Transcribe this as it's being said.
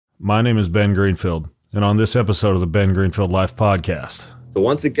My name is Ben Greenfield, and on this episode of the Ben Greenfield Life Podcast. So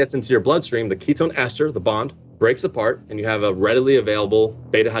once it gets into your bloodstream, the ketone ester, the bond, breaks apart, and you have a readily available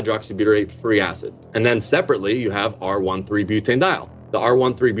beta-hydroxybutyrate-free acid. And then separately, you have R13-butanediol. The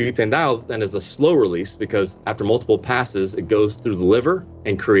R13-butanediol then is a slow release because after multiple passes, it goes through the liver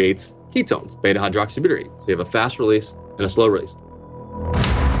and creates ketones, beta-hydroxybutyrate. So you have a fast release and a slow release.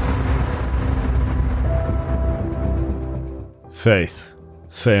 Faith,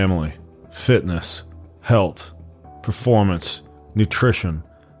 family, fitness, health, performance, nutrition,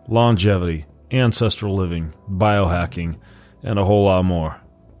 longevity, ancestral living, biohacking, and a whole lot more.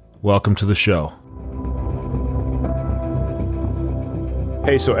 Welcome to the show.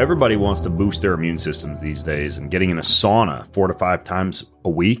 Hey, so everybody wants to boost their immune systems these days, and getting in a sauna 4 to 5 times a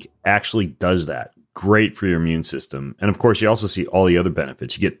week actually does that. Great for your immune system. And of course, you also see all the other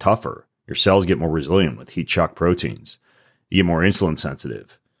benefits. You get tougher. Your cells get more resilient with heat shock proteins. You get more insulin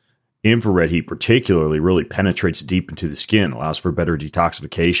sensitive. Infrared heat particularly really penetrates deep into the skin, allows for better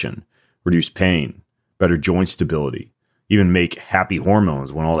detoxification, reduced pain, better joint stability, even make happy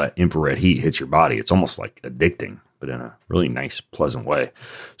hormones when all that infrared heat hits your body. It's almost like addicting, but in a really nice, pleasant way.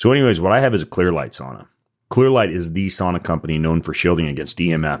 So anyways, what I have is a Clearlight sauna. Clearlight is the sauna company known for shielding against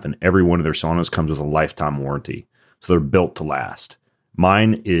EMF, and every one of their saunas comes with a lifetime warranty. So they're built to last.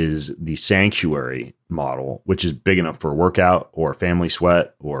 Mine is the Sanctuary model, which is big enough for a workout or a family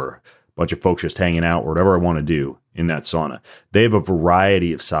sweat or a bunch of folks just hanging out or whatever I want to do in that sauna. They have a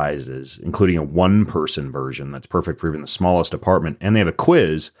variety of sizes, including a one-person version that's perfect for even the smallest apartment. And they have a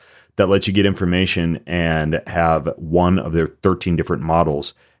quiz that lets you get information and have one of their 13 different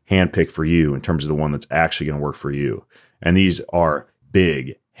models handpicked for you in terms of the one that's actually going to work for you. And these are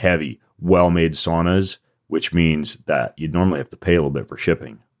big, heavy, well-made saunas, which means that you'd normally have to pay a little bit for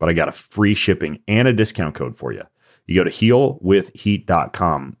shipping. But I got a free shipping and a discount code for you. You go to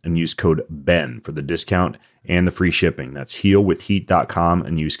healwithheat.com and use code BEN for the discount and the free shipping. That's healwithheat.com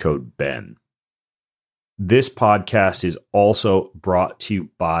and use code BEN. This podcast is also brought to you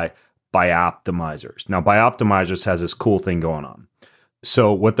by Bioptimizers. Now, Bioptimizers has this cool thing going on.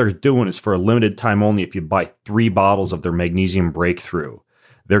 So what they're doing is for a limited time only, if you buy 3 bottles of their Magnesium Breakthrough,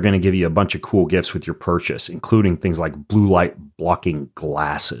 they're going to give you a bunch of cool gifts with your purchase, including things like blue light blocking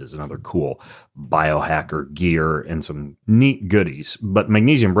glasses and other cool biohacker gear and some neat goodies. But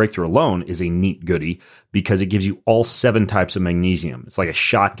Magnesium Breakthrough alone is a neat goodie because it gives you all 7 types of magnesium. It's like a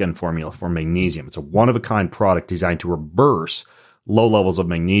shotgun formula for magnesium. It's a one-of-a-kind product designed to reverse low levels of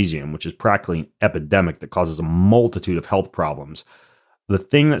magnesium, which is practically an epidemic that causes a multitude of health problems. The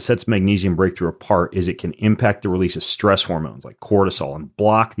thing that sets Magnesium Breakthrough apart is it can impact the release of stress hormones like cortisol and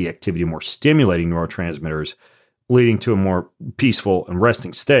block the activity of more stimulating neurotransmitters, leading to a more peaceful and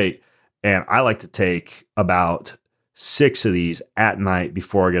resting state. And I like to take about 6 of these at night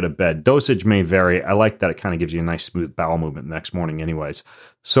before I go to bed. Dosage may vary. I like that it kind of gives you a nice smooth bowel movement the next morning anyways.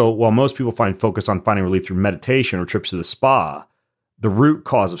 So while most people find focus on finding relief through meditation or trips to the spa, the root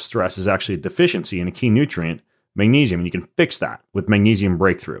cause of stress is actually a deficiency in a key nutrient, magnesium, and you can fix that with Magnesium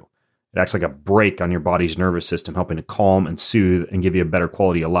Breakthrough. It acts like a brake on your body's nervous system, helping to calm and soothe and give you a better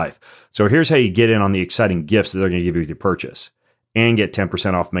quality of life. So here's how you get in on the exciting gifts that they're going to give you with your purchase and get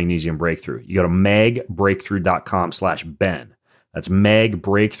 10% off Magnesium Breakthrough. You go to magbreakthrough.com/Ben. That's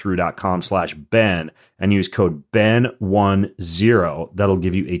magbreakthrough.com/Ben and use code BEN10. That'll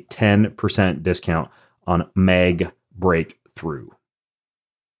give you a 10% discount on Mag Breakthrough.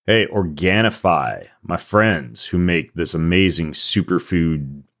 Hey, Organifi, my friends who make this amazing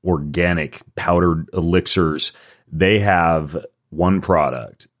superfood organic powdered elixirs, they have one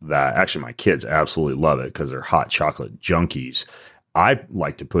product that actually my kids absolutely love it because they're hot chocolate junkies. I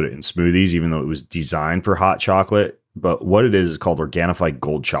like to put it in smoothies, even though it was designed for hot chocolate. But what it is called Organifi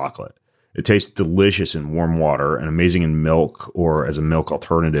Gold Chocolate. It tastes delicious in warm water and amazing in milk or as a milk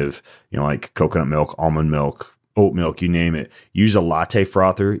alternative, like coconut milk, almond milk, oat milk, you name it. Use a latte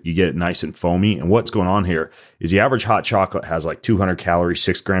frother, you get it nice and foamy. And what's going on here is the average hot chocolate has like 200 calories,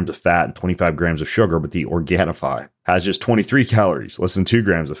 6 grams of fat, and 25 grams of sugar, but the Organifi has just 23 calories, less than 2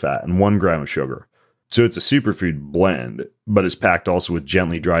 grams of fat, and 1 gram of sugar. So it's a superfood blend, but it's packed also with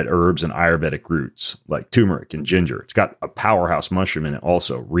gently dried herbs and Ayurvedic roots like turmeric and ginger. It's got a powerhouse mushroom in it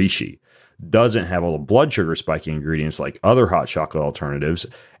also, reishi. Doesn't have all the blood sugar spiking ingredients like other hot chocolate alternatives.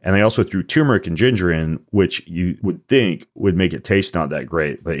 And they also threw turmeric and ginger in, which you would think would make it taste not that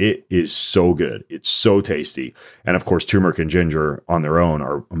great, but it is so good. It's so tasty. And of course, turmeric and ginger on their own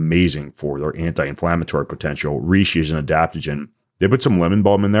are amazing for their anti-inflammatory potential. Reishi is an adaptogen. They put some lemon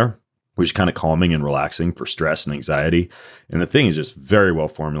balm in there, which is kind of calming and relaxing for stress and anxiety. And the thing is just very well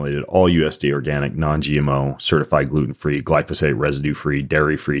formulated, all USDA organic, non-GMO, certified gluten-free, glyphosate residue-free,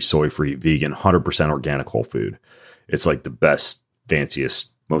 dairy-free, soy-free, vegan, 100% organic whole food. It's like the best,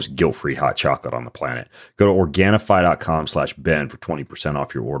 fanciest, most guilt-free hot chocolate on the planet. Go to Organifi.com/Ben for 20%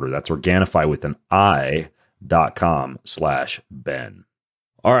 off your order. That's Organifi with an I.com/Ben.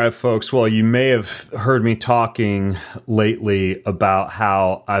 All right, folks. Well, you may have heard me talking lately about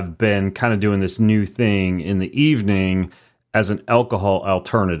how I've been kind of doing this new thing in the evening as an alcohol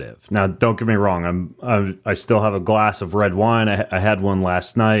alternative. Now, don't get me wrong. I still have a glass of red wine. I had one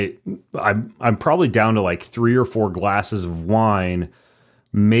last night. I'm probably down to like 3 or 4 glasses of wine,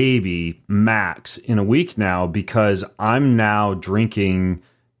 maybe max, in a week now, because I'm now drinking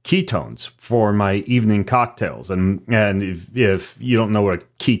ketones for my evening cocktails. And if you don't know what a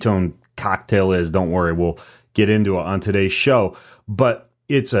ketone cocktail is, don't worry, we'll get into it on today's show. But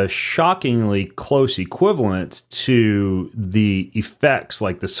it's a shockingly close equivalent to the effects,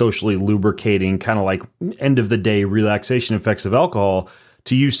 like the socially lubricating, kind of like end of the day relaxation effects of alcohol,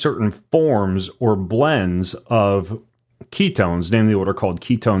 to use certain forms or blends of ketones, namely what are called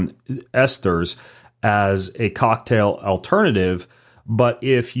ketone esters, as a cocktail alternative. But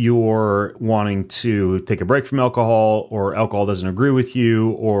if you're wanting to take a break from alcohol, or alcohol doesn't agree with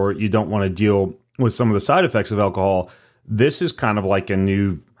you, or you don't want to deal with some of the side effects of alcohol, this is kind of like a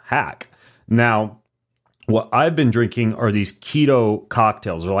new hack. Now, what I've been drinking are these keto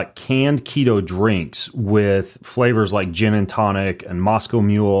cocktails. They're like canned keto drinks with flavors like gin and tonic and Moscow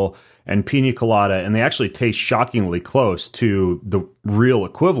Mule and pina colada, and they actually taste shockingly close to the real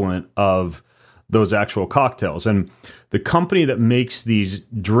equivalent of those actual cocktails. And the company that makes these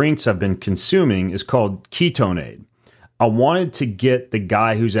drinks I've been consuming is called KetoneAid. I wanted to get the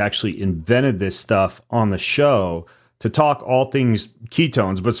guy who's actually invented this stuff on the show to talk all things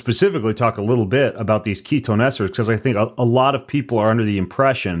ketones, but specifically talk a little bit about these ketone esters, because I think a lot of people are under the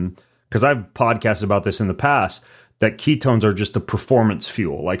impression, because I've podcasted about this in the past, that ketones are just a performance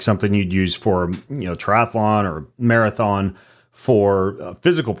fuel, like something you'd use for, triathlon or marathon, for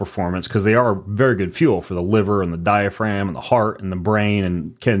physical performance, because they are very good fuel for the liver and the diaphragm and the heart and the brain,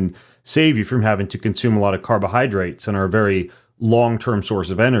 and can save you from having to consume a lot of carbohydrates and are a very long-term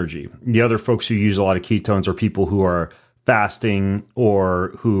source of energy. The other folks who use a lot of ketones are people who are fasting,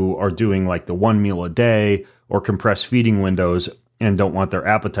 or who are doing like the 1 meal a day or compressed feeding windows, and don't want their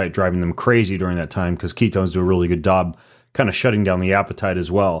appetite driving them crazy during that time, because ketones do a really good job kind of shutting down the appetite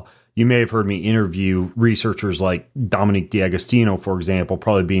as well. You may have heard me interview researchers like Dominique D'Agostino, for example,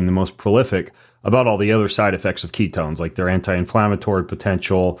 probably being the most prolific, about all the other side effects of ketones, like their anti-inflammatory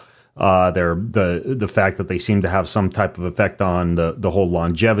potential, the fact that they seem to have some type of effect on the whole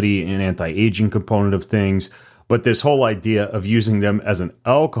longevity and anti-aging component of things. But this whole idea of using them as an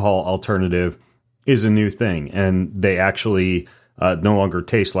alcohol alternative is a new thing, and they actually no longer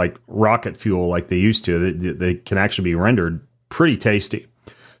taste like rocket fuel like they used to. They can actually be rendered pretty tasty.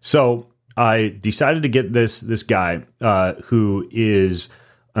 So I decided to get this guy who is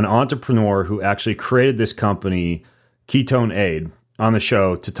an entrepreneur who actually created this company, KetoneAid, on the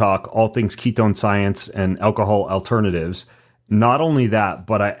show to talk all things ketone science and alcohol alternatives. Not only that,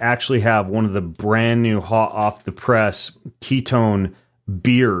 but I actually have one of the brand new hot off the press ketone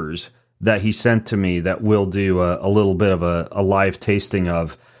beers that he sent to me that we'll do a little bit of a live tasting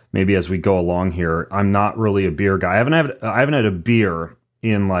of maybe as we go along here. I'm not really a beer guy. I haven't had a beer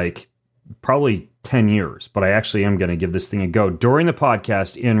in like probably 10 years, but I actually am going to give this thing a go during the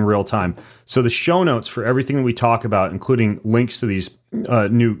podcast in real time. So the show notes for everything that we talk about, including links to these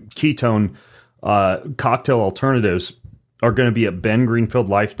new ketone cocktail alternatives, are going to be at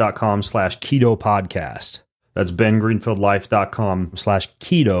bengreenfieldlife.com/keto podcast. That's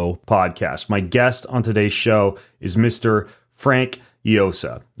bengreenfieldlife.com/keto podcast. My guest on today's show is Mr. Frank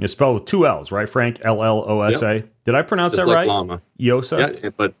Llosa. It's spelled with 2 L's, right, Frank? Llosa. Yep. Did I pronounce Just that like right? Llama. Llosa? Yeah,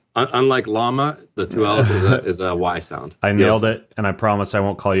 but unlike llama, the 2 L's is a Y sound. I nailed it, and I promise I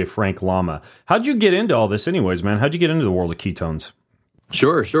won't call you Frank Llama. How'd you get into all this anyways, man? How'd you get into the world of ketones?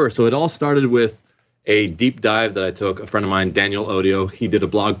 Sure. So it all started with a deep dive that I took. A friend of mine, Daniel Odio, he did a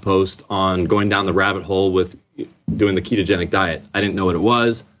blog post on going down the rabbit hole with doing the ketogenic diet. I didn't know what it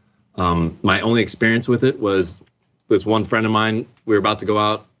was. My only experience with it was this one friend of mine. We were about to go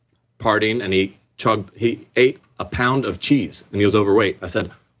out partying, and he ate a pound of cheese, and he was overweight. I said,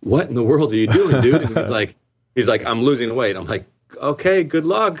 "What in the world are you doing, dude?" And he's like, "I'm losing weight." I'm like, "Okay, good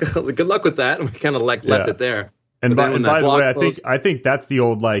luck. Good luck with that." And we kind of left it there. And by the way, I think that's the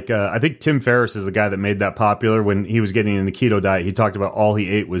old, I think Tim Ferriss is the guy that made that popular when he was getting in the keto diet. He talked about all he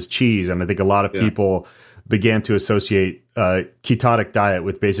ate was cheese. And I think a lot of people began to associate ketonic diet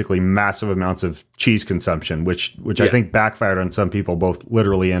with basically massive amounts of cheese consumption, which I think backfired on some people, both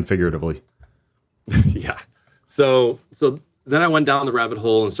literally and figuratively. Yeah. So then I went down the rabbit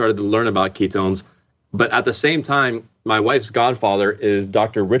hole and started to learn about ketones. But at the same time, my wife's godfather is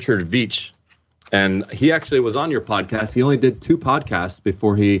Dr. Richard Veach. And he actually was on your podcast. He only did 2 podcasts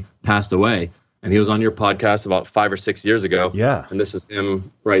before he passed away. And he was on your podcast about 5 or 6 years ago. Yeah. And this is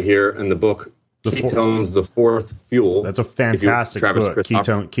him right here in the book, Ketones, the Fourth Fuel. That's a fantastic book,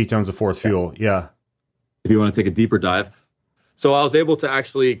 Ketones, the Fourth Fuel. Yeah. If you want to take a deeper dive. So I was able to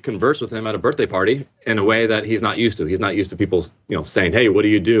actually converse with him at a birthday party in a way that he's not used to. He's not used to people, saying, hey, what do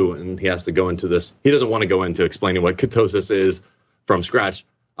you do? And he has to go into this. He doesn't want to go into explaining what ketosis is from scratch.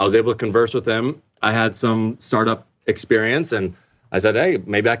 I was able to converse with him. I had some startup experience, and I said, hey,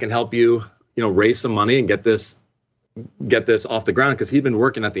 maybe I can help you, raise some money and get this off the ground, because he'd been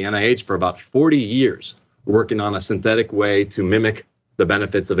working at the NIH for about 40 years, working on a synthetic way to mimic the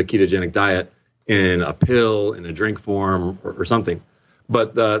benefits of a ketogenic diet in a pill, in a drink form, or something.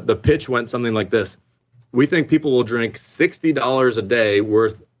 But the pitch went something like this. We think people will drink $60 a day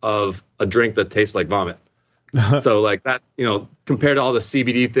worth of a drink that tastes like vomit. So like that, compared to all the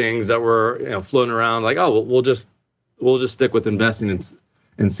CBD things that were, floating around, like, oh, we'll just stick with investing in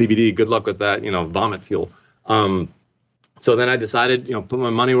CBD. Good luck with that, vomit fuel. So then I decided, put my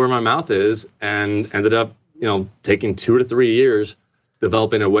money where my mouth is, and ended up, taking 2 to 3 years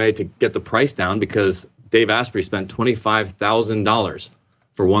developing a way to get the price down, because Dave Asprey spent $25,000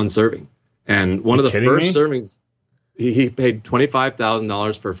 for one serving. And one of the first servings, he paid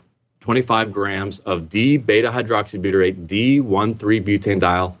 $25,000 for 25 grams of D-beta-hydroxybutyrate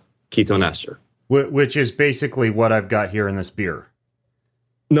D-1,3-butanediol ketone ester. Which is basically what I've got here in this beer.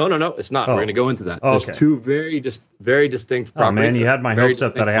 No, it's not. We're going to go into that. There's 2 very distinct properties. Oh, man, you had my hopes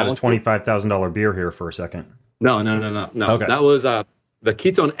up that I had a $25,000 beer here for a second. No. Okay. That was the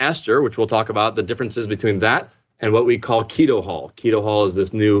ketone ester, which we'll talk about, the differences between that and what we call KetoHol. KetoHol is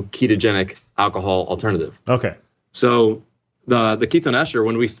this new ketogenic alcohol alternative. Okay. So the ketone ester,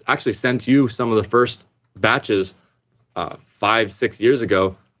 when we actually sent you some of the first batches 5-6 years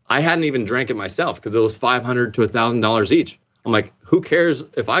ago, I hadn't even drank it myself, because it was $500 to $1,000 each. I'm like, who cares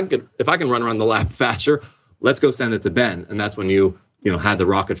if I can run around the lab faster? Let's go send it to Ben. And that's when you had the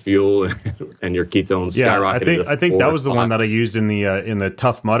rocket fuel and your ketones skyrocketed. I think that was the one that I used in the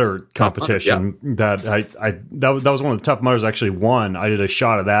Tough Mudder competition. That was one of the Tough Mudders I actually won. I did a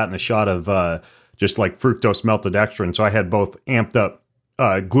shot of that and a shot of just like fructose maltodextrin. So I had both amped up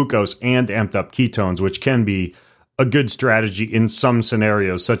glucose and amped up ketones, which can be a good strategy in some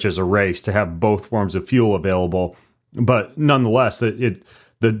scenarios, such as a race, to have both forms of fuel available. But nonetheless,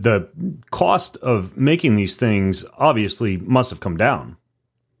 the cost of making these things obviously must have come down.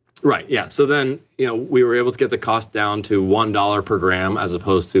 Right. Yeah. So then, we were able to get the cost down to $1 per gram, as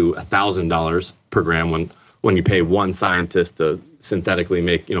opposed to $1,000 per gram when you pay one scientist to synthetically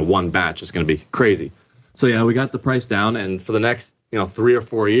make, one batch. It's going to be crazy. So yeah, we got the price down, and for the next, 3 or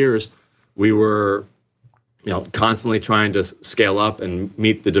 4 years, we were, constantly trying to scale up and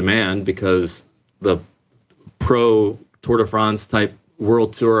meet the demand, because the pro Tour de France type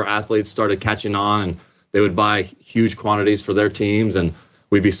World Tour athletes started catching on, and they would buy huge quantities for their teams, and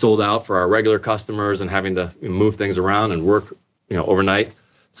we'd be sold out for our regular customers and having to move things around and work, overnight.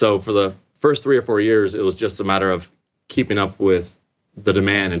 So for the first 3 or 4 years, it was just a matter of keeping up with the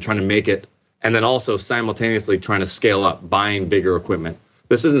demand and trying to make it, and then also simultaneously trying to scale up, buying bigger equipment.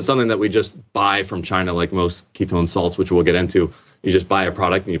 This isn't something that we just buy from China like most ketone salts, which we'll get into. You just buy a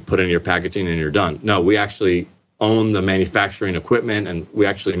product and you put it in your packaging and you're done. No, we actually own the manufacturing equipment, and we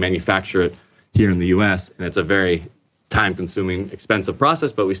actually manufacture it here in the U.S. And it's a very time-consuming, expensive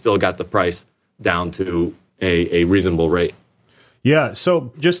process, but we still got the price down to a reasonable rate. Yeah.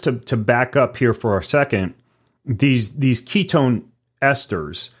 So just to back up here for a second, these ketone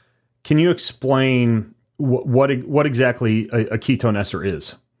esters, can you explain what exactly a ketone ester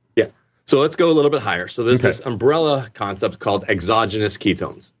is? Yeah. So let's go a little bit higher. So there's this umbrella concept called exogenous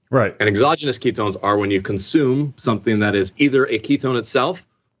ketones. Right. And exogenous ketones are when you consume something that is either a ketone itself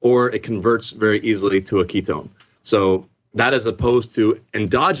or it converts very easily to a ketone. So that, as opposed to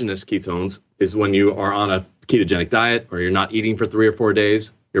endogenous ketones, is when you are on a ketogenic diet or you're not eating for 3 or 4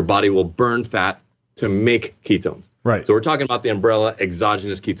 days, your body will burn fat to make ketones. Right. So we're talking about the umbrella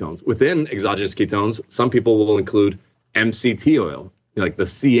exogenous ketones. Within exogenous ketones, some people will include MCT oil, like the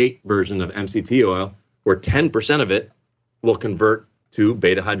C8 version of MCT oil, where 10% of it will convert to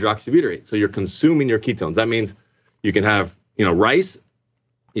beta-hydroxybutyrate. So you're consuming your ketones. That means you can have, rice.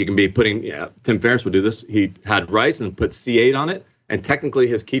 You can be putting, Tim Ferriss would do this. He had rice and put C8 on it, and technically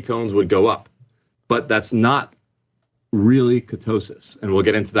his ketones would go up. but that's not really ketosis, and we'll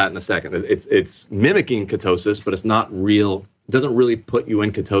get into that in a second. It's mimicking ketosis, but it's not real. It doesn't really put you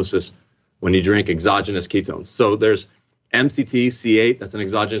in ketosis when you drink exogenous ketones. So there's MCT C8, that's an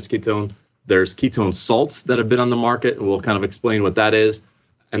exogenous ketone. There's ketone salts that have been on the market, and we'll kind of explain what that is.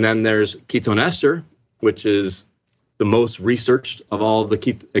 And then there's ketone ester, which is the most researched of all of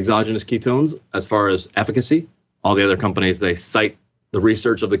the exogenous ketones as far as efficacy. All the other companies, they cite the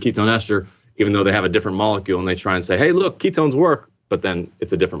research of the ketone ester, even though they have a different molecule, and they try and say, hey, look, ketones work, but then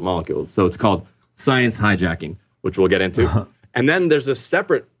it's a different molecule. So it's called science hijacking, which we'll get into. And then there's a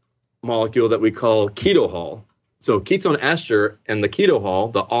separate molecule that we call ketone. So ketone ester and the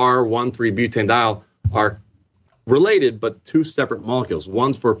ketone, the R13-butanediol, are related, but two separate molecules.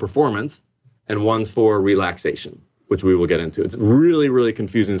 One's for performance and one's for relaxation, which we will get into. It's really, really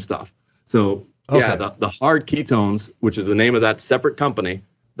confusing stuff. So yeah, the hard ketones, which is the name of that separate company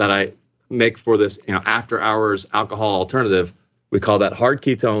that I make for this, after hours alcohol alternative, we call that hard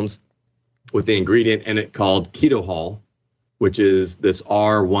ketones with the ingredient in it called ketone, which is this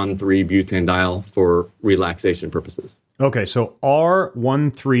R13-butanediol for relaxation purposes. Okay, so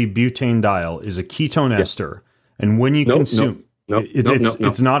R13-butanediol is a ketone ester, and when you consume,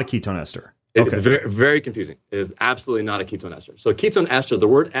 it's not a ketone ester. It's very, very confusing. It is absolutely not a ketone ester. So ketone ester, the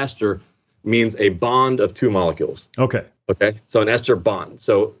word ester means a bond of two molecules. Okay, so an ester bond.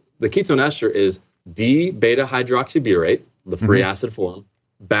 So the ketone ester is D-beta-hydroxybutyrate, the free acid form,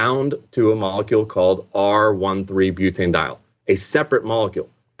 bound to a molecule called R13-butanediol, a separate molecule.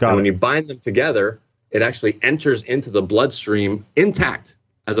 And when you bind them together, it actually enters into the bloodstream intact,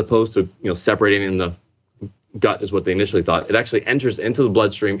 as opposed to separating in the gut is what they initially thought. It actually enters into the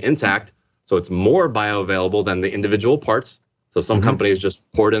bloodstream intact, so it's more bioavailable than the individual parts. So some companies just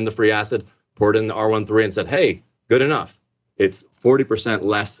poured in the free acid, poured in the R13, and said, hey, good enough. It's 40%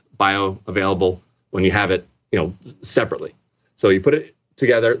 less bioavailable when you have it, separately. So you put it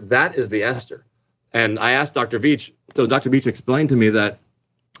together. That is the ester. And I asked Dr. Veach. So Dr. Veach explained to me that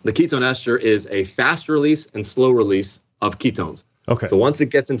the ketone ester is a fast release and slow release of ketones. Okay. So once it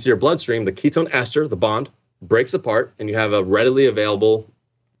gets into your bloodstream, the ketone ester, the bond, breaks apart, and you have a readily available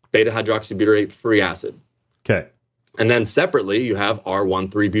beta-hydroxybutyrate free acid. Okay. And then separately, you have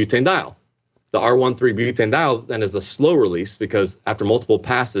R13-butanediol. The R13-butanediol then is a slow release because after multiple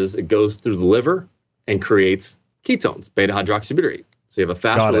passes, it goes through the liver and creates ketones, beta-hydroxybutyrate. So you have a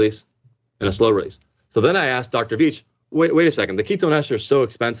fast release and a slow release. So then I asked Dr. Veach, wait a second, the ketone ester is so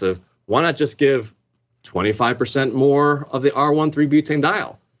expensive, why not just give 25% more of the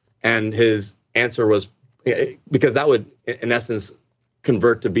R13-butanediol? And his answer was, because that would, in essence,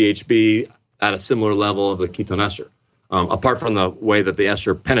 convert to BHB at a similar level of the ketone ester. Apart from the way that the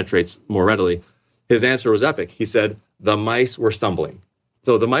ester penetrates more readily, his answer was epic. He said, the mice were stumbling.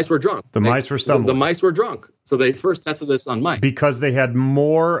 So the mice were drunk. The mice were stumbling. The mice were drunk. So they first tested this on mice. Because they had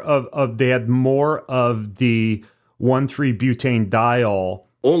more of the 1,3-butanediol.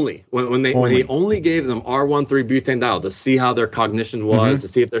 Only. When they only gave them R13-butanediol to see how their cognition was, to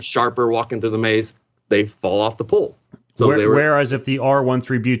see if they're sharper walking through the maze, they fall off the pole. So whereas if the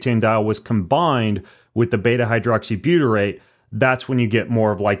R13-butanediol was combined with the beta-hydroxybutyrate, that's when you get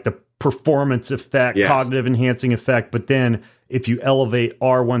more of like the performance effect, cognitive enhancing effect. But then if you elevate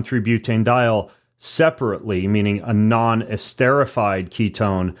R13-butanediol separately, meaning a non-esterified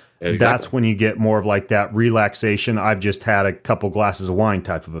ketone, that's when you get more of like that relaxation, I've just had a couple glasses of wine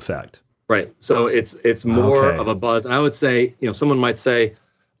type of effect. Right. So it's more of a buzz. And I would say, someone might say,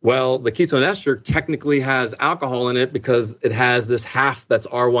 well, the ketone ester technically has alcohol in it because it has this half that's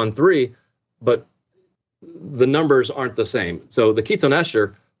R13, but the numbers aren't the same. So the ketone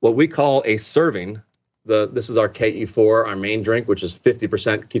ester, what we call a serving, this is our KE4, our main drink, which is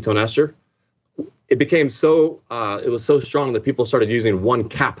 50% ketone ester. It became it was so strong that people started using one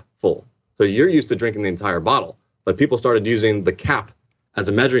cap full. So you're used to drinking the entire bottle, but people started using the cap as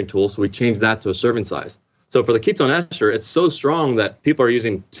a measuring tool. So we changed that to a serving size. So for the ketone ester, it's so strong that people are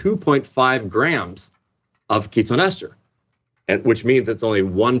using 2.5 grams of ketone ester, which means it's only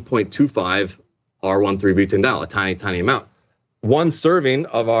 1.25 R13-butanediol, a tiny, tiny amount. One serving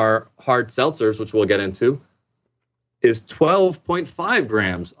of our hard seltzers, which we'll get into, is 12.5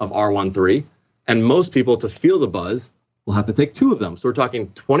 grams of R13, and most people, to feel the buzz, will have to take two of them. So we're talking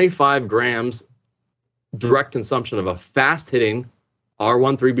 25 grams direct consumption of a fast-hitting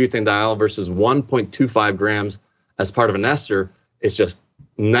R13-butanediol versus 1.25 grams as part of an ester. Is just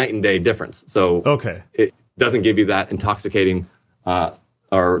night and day difference. So it doesn't give you that intoxicating or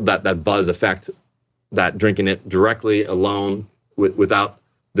that buzz effect that drinking it directly alone without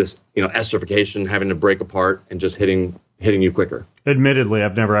this esterification having to break apart and just hitting you quicker. Admittedly,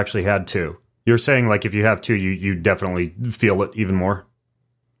 I've never actually had two. You're saying like if you have 2, you definitely feel it even more?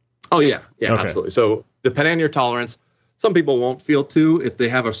 Oh, yeah. Yeah, Okay. absolutely. So depending on your tolerance, some people won't feel 2 if they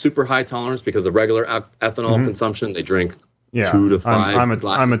have a super high tolerance because of regular ethanol consumption. They drink 2 to 5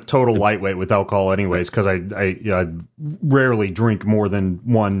 glasses. I'm a total lightweight with alcohol anyways, because I rarely drink more than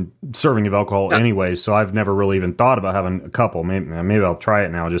 1 serving of alcohol anyways, so I've never really even thought about having a couple. Maybe I'll try it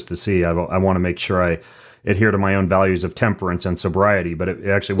now just to see. I want to make sure I adhere to my own values of temperance and sobriety, but it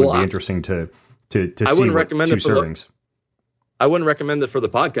actually would be interesting to I see wouldn't recommend 2 it for servings. I wouldn't recommend it for the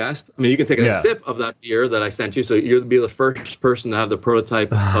podcast. I mean, you can take a sip of that beer that I sent you, so you'll be the first person to have the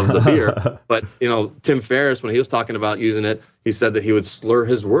prototype of the beer. But, Tim Ferriss, when he was talking about using it, he said that he would slur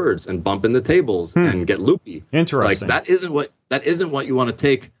his words and bump into tables and get loopy. Interesting. Like, that isn't what you want to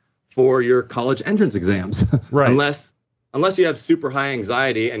take for your college entrance exams. Right. Unless you have super high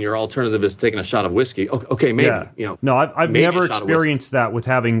anxiety and your alternative is taking a shot of whiskey. Okay, maybe. No, I've never experienced that with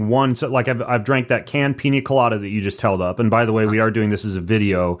having one. So like I've drank that canned pina colada that you just held up. And by the way, we are doing this as a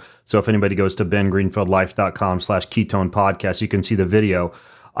video. So if anybody goes to bengreenfieldlife.com/ketone podcast, you can see the video.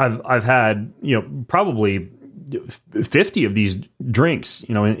 I've had, probably 50 of these drinks,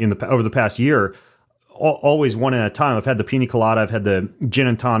 over the past year, always one at a time. I've had the pina colada, I've had the gin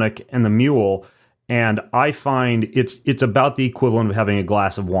and tonic and the mule. And I find it's about the equivalent of having a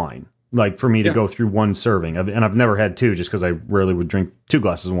glass of wine, like for me to go through 1 serving. And I've never had 2 just because I rarely would drink 2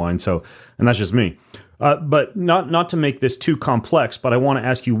 glasses of wine. And that's just me. But not to make this too complex, but I want to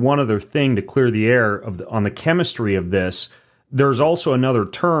ask you one other thing to clear the air on the chemistry of this. There's also another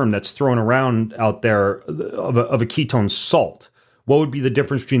term that's thrown around out there of a ketone salt. What would be the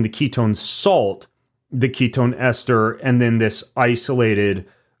difference between the ketone salt, the ketone ester, and then this isolated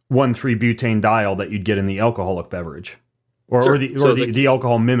 1,3-butane-diol that you'd get in the alcoholic beverage, or the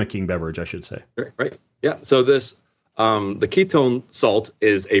alcohol mimicking beverage, I should say. Right. Yeah. So this the ketone salt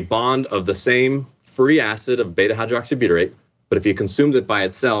is a bond of the same free acid of beta hydroxybutyrate, but if you consumed it by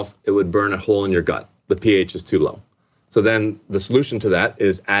itself, it would burn a hole in your gut. The pH is too low. So then the solution to that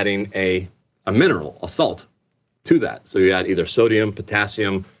is adding a mineral, a salt, to that. So you add either sodium,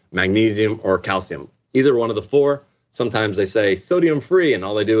 potassium, magnesium, or calcium. Either one of the 4. Sometimes they say sodium free, and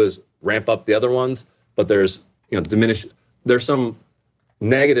all they do is ramp up the other ones. But there's there's some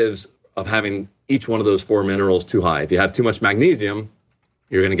negatives of having each one of those 4 minerals too high. If you have too much magnesium,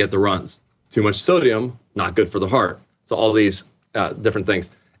 you're going to get the runs. Too much sodium, not good for the heart. So all these different things.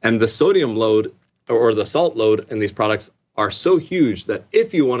 And the sodium load or the salt load in these products are so huge that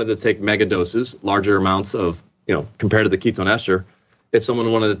if you wanted to take mega doses, larger amounts of, compared to the ketone ester, if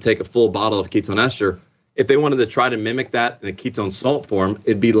someone wanted to take a full bottle of ketone ester, if they wanted to try to mimic that in a ketone salt form,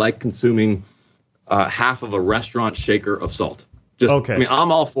 it'd be like consuming half of a restaurant shaker of salt. I mean,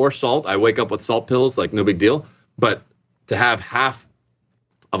 I'm all for salt. I wake up with salt pills, like no big deal. But to have half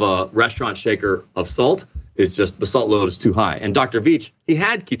of a restaurant shaker of salt is just, the salt load is too high. And Dr. Veach, he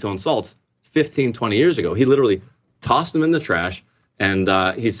had ketone salts 15, 20 years ago. He literally tossed them in the trash. And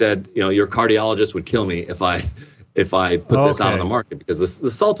he said, your cardiologist would kill me if I put this out on the market because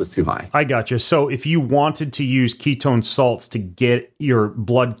the salt is too high. I got you. So if you wanted to use ketone salts to get your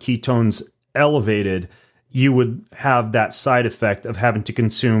blood ketones elevated, you would have that side effect of having to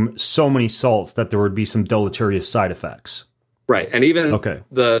consume so many salts that there would be some deleterious side effects. Right. And even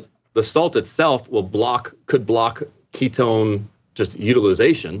the salt itself could block ketone just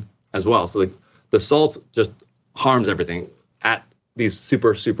utilization as well. So the salt just harms everything at these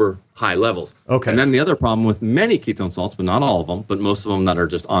super, super high levels. Okay. And then the other problem with many ketone salts, but not all of them, but most of them that are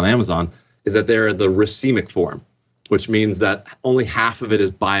just on Amazon, is that they're the racemic form, which means that only half of it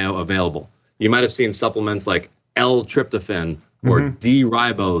is bioavailable. You might have seen supplements like L-tryptophan or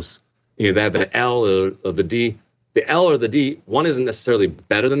D-ribose. They have the L or the D. The L or the D, one isn't necessarily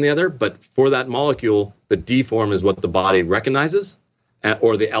better than the other, but for that molecule, the D form is what the body recognizes,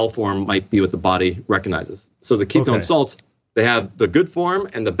 or the L form might be what the body recognizes. So the ketone salts, they have the good form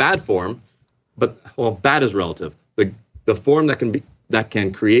and the bad form, but bad is relative. The form that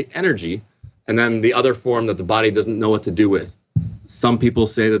can create energy, and then the other form that the body doesn't know what to do with. Some people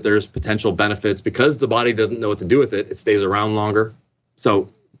say that there's potential benefits because the body doesn't know what to do with it. It stays around longer, so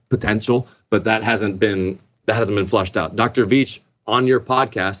potential, but that hasn't been flushed out. Dr. Veach on your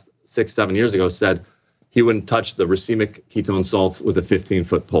podcast 6-7 years ago said he wouldn't touch the racemic ketone salts with a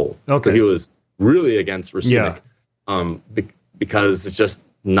 15-foot pole. Okay, so he was really against racemic. Because it's just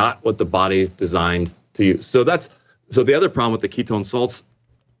not what the body's designed to use. So the other problem with the ketone salts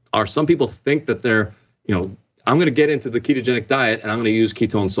are some people think that they're, I'm going to get into the ketogenic diet and I'm going to use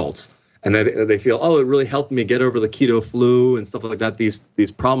ketone salts. And they feel, it really helped me get over the keto flu and stuff like that, these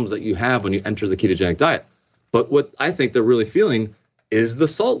problems that you have when you enter the ketogenic diet. But what I think they're really feeling is the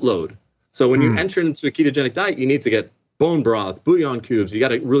salt load. So when you enter into a ketogenic diet, you need to get bone broth, bouillon cubes. You got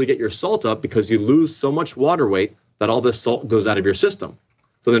to really get your salt up because you lose so much water weight that all this salt goes out of your system.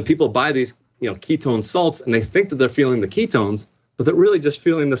 So then people buy these, ketone salts and they think that they're feeling the ketones, but they're really just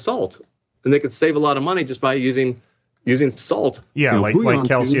feeling the salt. And they could save a lot of money just by using salt. Yeah, like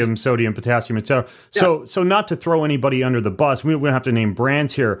calcium, cubes. Sodium, potassium, etc. Yeah. So not to throw anybody under the bus, we don't have to name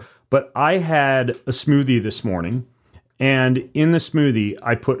brands here, but I had a smoothie this morning, and in the smoothie,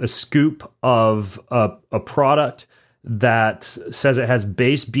 I put a scoop of a product that says it has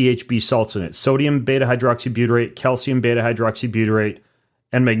base BHB salts in it: sodium beta-hydroxybutyrate, calcium beta-hydroxybutyrate,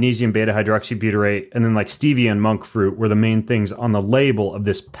 and magnesium beta-hydroxybutyrate, and then like stevia and monk fruit were the main things on the label of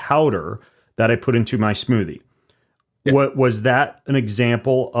this powder that I put into my smoothie. Yeah. What was that an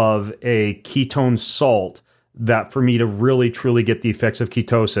example of a ketone salt that for me to really truly get the effects of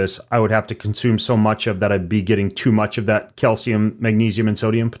ketosis, I would have to consume so much of that I'd be getting too much of that calcium, magnesium, and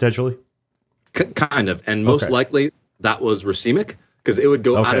sodium potentially? Kind of. And most likely that was racemic, because it would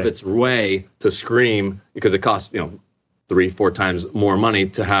go out of its way to scream, because it costs, 3-4 times more money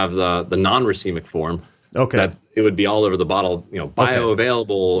to have the non-racemic form. Okay. That it would be all over the bottle, bioavailable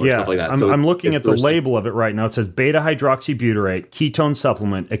or stuff like that. I'm looking at the label of it right now. It says beta-hydroxybutyrate, ketone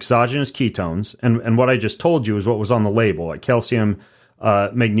supplement, exogenous ketones. And what I just told you is what was on the label, like calcium,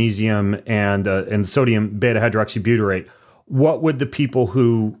 magnesium, and sodium beta-hydroxybutyrate. What would the people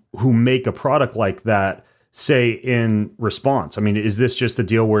who make a product like that say in response? I mean, is this just a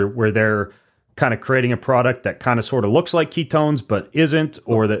deal where they're kind of creating a product that kind of sort of looks like ketones but isn't,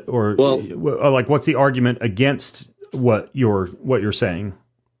 or like what's the argument against what you're saying?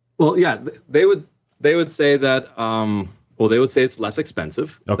 Well, yeah, they would say that they would say it's less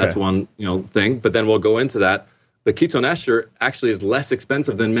expensive. Okay. That's one thing, but then we'll go into that. The ketone ester actually is less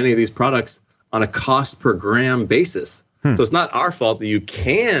expensive than many of these products on a cost per gram basis. So it's not our fault that you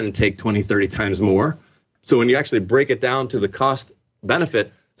can take 20, 30 times more. So when you actually break it down to the cost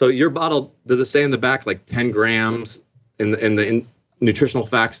benefit, so your bottle, does it say in the back like 10 grams in the nutritional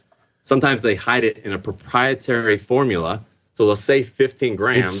facts? Sometimes they hide it in a proprietary formula. So they'll say 15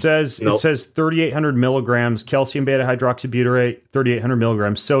 grams. It says 3,800 milligrams calcium beta-hydroxybutyrate, 3,800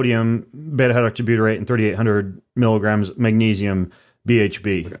 milligrams sodium beta-hydroxybutyrate, and 3,800 milligrams magnesium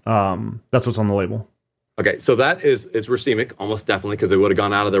BHB. Okay. That's what's on the label. Okay, so it's racemic, almost definitely, because they would have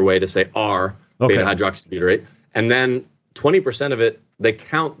gone out of their way to say R beta-hydroxybutyrate. And then 20% of it, they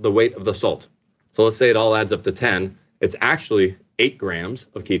count the weight of the salt. So let's say it all adds up to 10. It's actually 8 grams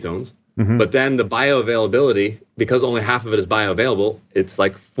of ketones. Mm-hmm. But then the bioavailability, because only half of it is bioavailable, it's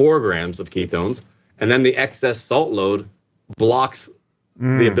like 4 grams of ketones. And then the excess salt load blocks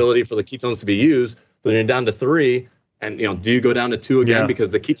the ability for the ketones to be used. So then you're down to 3. And, do you go down to 2 again? Yeah.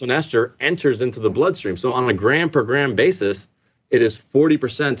 Because the ketone ester enters into the bloodstream. So on a gram per gram basis, it is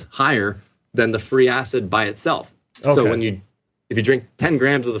 40% higher than the free acid by itself. Okay. So if you drink 10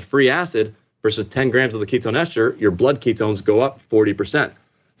 grams of the free acid versus 10 grams of the ketone ester, your blood ketones go up 40%.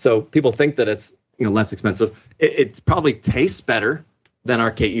 So people think that it's less expensive. It probably tastes better than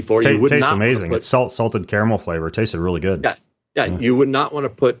our KE4. It tastes amazing. It's salted caramel flavor. It tasted really good. Yeah. You would not want to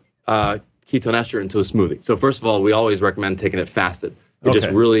put ketone ester into a smoothie. So first of all, we always recommend taking it fasted. It just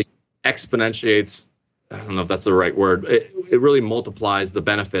really exponentiates. I don't know if that's the right word. It really multiplies the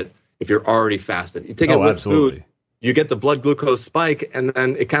benefit if you're already fasted. You take it with food, you get the blood glucose spike, and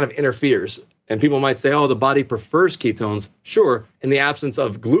then it kind of interferes. And people might say, the body prefers ketones. Sure, in the absence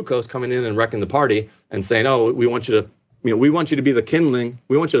of glucose coming in and wrecking the party and saying, we want you to be the kindling.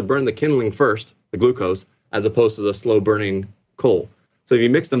 We want you to burn the kindling first, the glucose, as opposed to the slow burning coal. So if you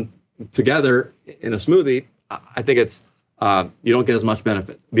mix them together in a smoothie, I think it's you don't get as much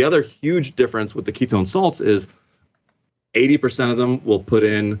benefit. The other huge difference with the ketone salts is 80% of them will put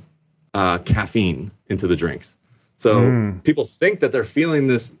in caffeine into the drinks. So people think that they're feeling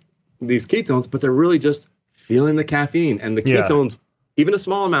these ketones, but they're really just feeling the caffeine. And the ketones, even a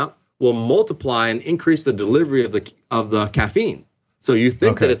small amount, will multiply and increase the delivery of the caffeine. So you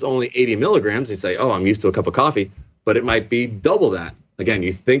think that it's only 80 milligrams. You say, I'm used to a cup of coffee, but it might be double that. Again,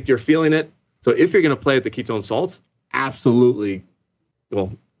 you think you're feeling it. So if you're going to play with the ketone salts, absolutely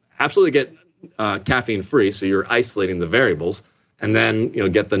get caffeine free. So you're isolating the variables, and then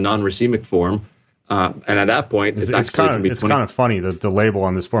get the non-racemic form. And at that point, it's kind of funny that the label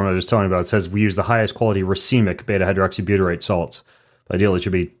on this form I was telling you about, it says we use the highest quality racemic beta-hydroxybutyrate salts. Ideally, it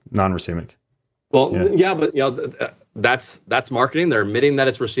should be non-racemic. Well, but that's marketing. They're admitting that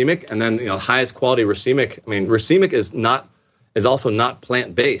it's racemic, and then highest quality racemic. I mean, racemic is also not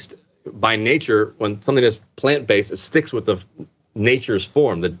plant-based. By nature, when something is plant-based, it sticks with the nature's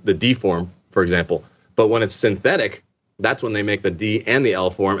form, the D form, for example. But when it's synthetic, That's when they make the D and the L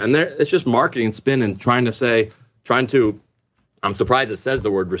form. And it's just marketing spin and trying to, I'm surprised it says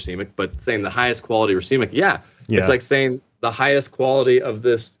the word racemic, but saying the highest quality racemic. Yeah. It's like saying the highest quality of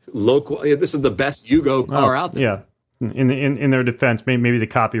this local, this is the best Yugo car out there. Yeah. In their defense, maybe the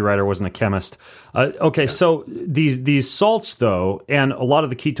copywriter wasn't a chemist. Okay, so these salts, though, and a lot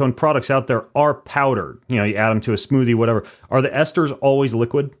of the ketone products out there are powdered. You add them to a smoothie, whatever. Are the esters always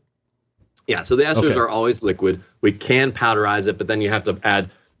liquid? Yeah, so the esters are always liquid. We can powderize it, but then you have to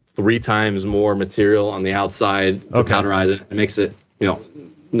add 3 times more material on the outside to powderize it. It makes it,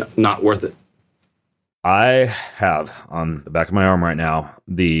 not worth it. I have on the back of my arm right now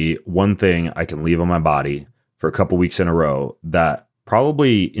the one thing I can leave on my body for a couple weeks in a row that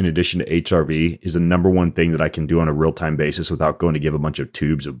probably, in addition to HRV, is the number one thing that I can do on a real-time basis without going to give a bunch of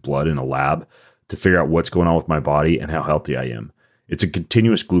tubes of blood in a lab to figure out what's going on with my body and how healthy I am. It's a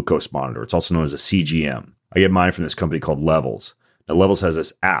continuous glucose monitor. It's also known as a CGM. I get mine from this company called Levels. Now, Levels has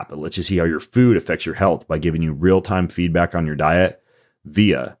this app that lets you see how your food affects your health by giving you real-time feedback on your diet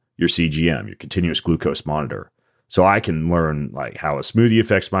via your CGM, your continuous glucose monitor. So I can learn like how a smoothie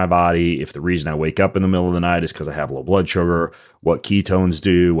affects my body, if the reason I wake up in the middle of the night is because I have low blood sugar, what ketones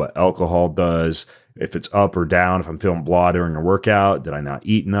do, what alcohol does, if it's up or down, if I'm feeling blah during a workout, did I not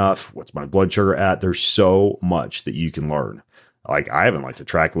eat enough, what's my blood sugar at? There's so much that you can learn. Like I even like to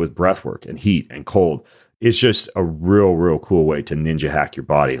track it with breath work and heat and cold. It's just a real cool way to ninja hack your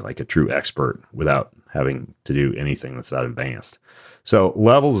body like a true expert without having to do anything that's that advanced. So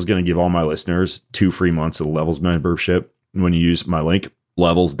Levels is going to give all my listeners 2 free months of the Levels membership when you use my link,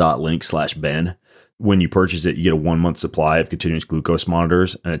 levels.link/Ben. When you purchase it, you get a 1-month supply of continuous glucose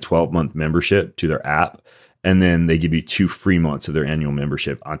monitors and a 12-month membership to their app. And then they give you 2 free months of their annual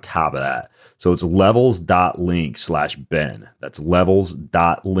membership on top of that. So it's levels.link/Ben. That's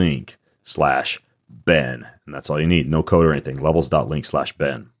levels.link/Ben. And that's all you need. No code or anything.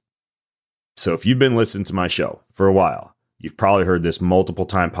 Levels.link/Ben. So if you've been listening to my show for a while, you've probably heard this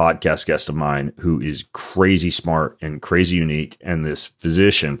multiple-time podcast guest of mine who is crazy smart and crazy unique, and this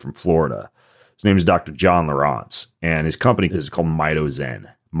physician from Florida. His name is Dr. John Lawrence, and his company is called MitoZen.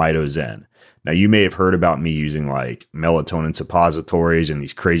 MitoZen. Now, you may have heard about me using like melatonin suppositories and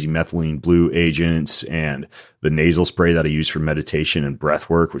these crazy methylene blue agents and the nasal spray that I use for meditation and breath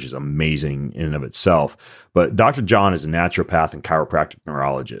work, which is amazing in and of itself. But Dr. John is a naturopath and chiropractic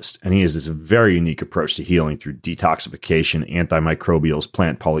neurologist, and he has this very unique approach to healing through detoxification, antimicrobials,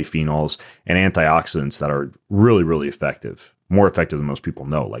 plant polyphenols, and antioxidants that are really effective, more effective than most people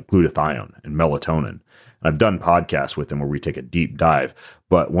know, like glutathione and melatonin. I've done podcasts with him where we take a deep dive,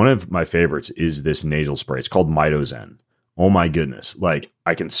 but one of my favorites is this nasal spray. It's called MitoZen. Oh my goodness. Like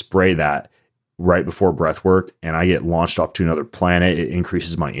I can spray that right before breath work and I get launched off to another planet. It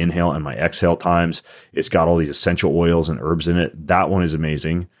increases my inhale and my exhale times. It's got all these essential oils and herbs in it. That one is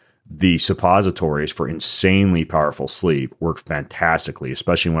amazing. The suppositories for insanely powerful sleep work fantastically,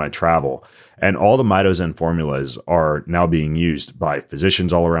 especially when I travel. And all the MitoZen formulas are now being used by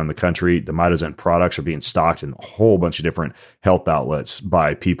physicians all around the country. The MitoZen products are being stocked in a whole bunch of different health outlets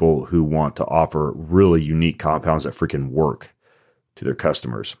by people who want to offer really unique compounds that freaking work to their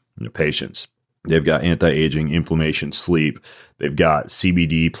customers and their patients. They've got anti-aging, inflammation, sleep. They've got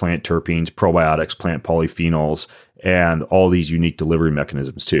CBD, plant terpenes, probiotics, plant polyphenols, and all these unique delivery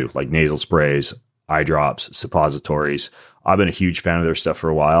mechanisms too, like nasal sprays, eye drops, suppositories. I've been a huge fan of their stuff for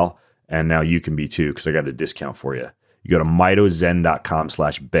a while, and now you can be too, because I got a discount for you. You go to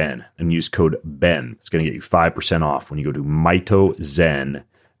mitozen.com/Ben and use code Ben. It's going to get you 5% off when you go to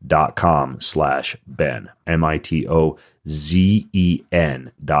mitozen.com/Ben.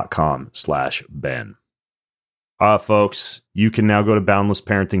 mitozen.com/Ben. Folks, you can now go to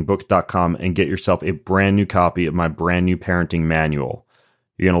boundlessparentingbook.com and get yourself a brand new copy of my brand new parenting manual.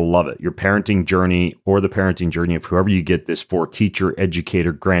 You're going to love it. Your parenting journey or the parenting journey of whoever you get this for, teacher,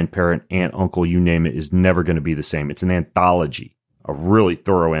 educator, grandparent, aunt, uncle, you name it, is never going to be the same. It's an anthology, a really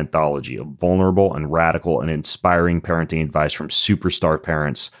thorough anthology of vulnerable and radical and inspiring parenting advice from superstar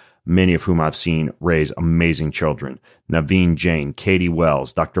parents, many of whom I've seen raise amazing children. Naveen Jain, Katie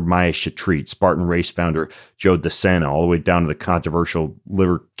Wells, Dr. Maya Shatrit, Spartan Race founder Joe DeSena, all the way down to the controversial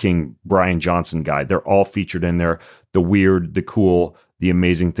Liver King Brian Johnson guy. They're all featured in there. The weird, the cool, the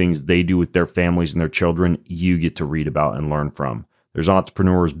amazing things they do with their families and their children, you get to read about and learn from. There's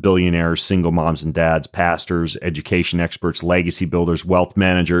entrepreneurs, billionaires, single moms and dads, pastors, education experts, legacy builders, wealth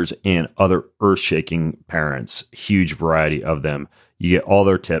managers, and other earth-shaking parents. Huge variety of them. You get all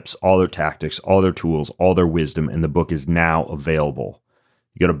their tips, all their tactics, all their tools, all their wisdom, and the book is now available.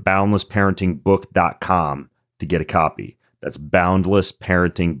 You go to boundlessparentingbook.com to get a copy. That's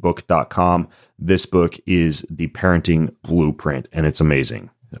boundlessparentingbook.com. This book is the parenting blueprint, and it's amazing.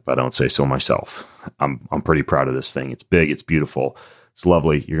 If I don't say so myself, I'm pretty proud of this thing. It's big, it's beautiful, it's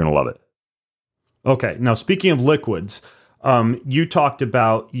lovely. You're going to love it. Okay. Now, speaking of liquids, you talked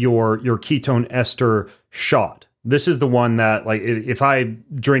about your ketone ester shot. This is the one that, like, if I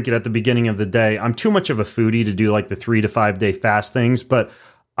drink it at the beginning of the day, I'm too much of a foodie to do like the 3 to 5 day fast things, but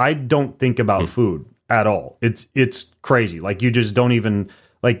I don't think about food at all. It's crazy. Like, you just don't even,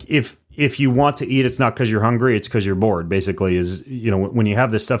 like, if you want to eat, it's not because you're hungry, it's because you're bored, basically, is, when you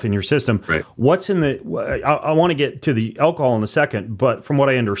have this stuff in your system. Right. What's in the, I want to get to the alcohol in a second, but from what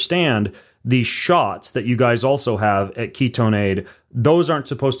I understand, these shots that you guys also have at KetoneAid, those aren't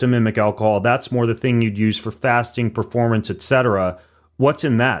supposed to mimic alcohol. That's more the thing you'd use for fasting, performance, etc. What's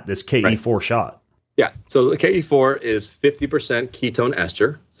in that, this KE4 shot? Yeah, so the KE4 is 50% ketone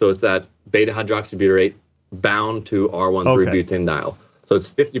ester. So it's that beta hydroxybutyrate bound to R13-butanediol. So it's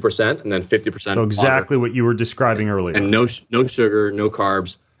 50% and then 50%. So exactly water. What you were describing earlier. And no sugar, no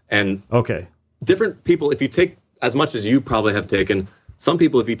carbs. And different people, if you take as much as you probably have taken, some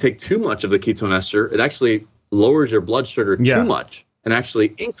people, if you take too much of the ketone ester, it actually lowers your blood sugar too much and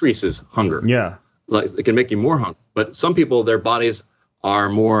actually increases hunger. Yeah. Like, it can make you more hungry. But some people, their bodies are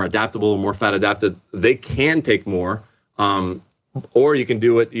more adaptable, more fat adapted. They can take more. Or you can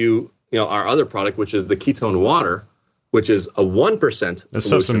do what our other product, which is the ketone water, which is a 1%. That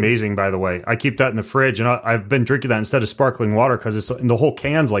stuff's amazing, by the way. I keep that in the fridge, and I've been drinking that instead of sparkling water because the whole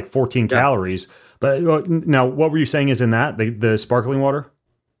can's like 14 calories. But now, what were you saying is in that, the sparkling water?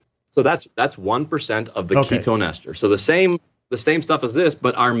 So that's 1% of the ketone ester. So the same stuff as this,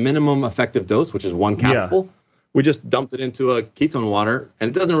 but our minimum effective dose, which is 1 capsule, we just dumped it into a ketone water, and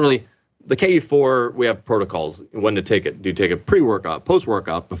it doesn't really. The KE4, we have protocols when to take it. Do you take it pre-workout,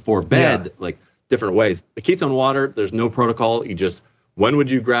 post-workout, before bed, like different ways. The ketone water, there's no protocol. You just, when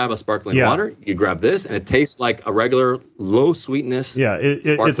would you grab a sparkling water? You grab this, and it tastes like a regular low sweetness. Yeah, it's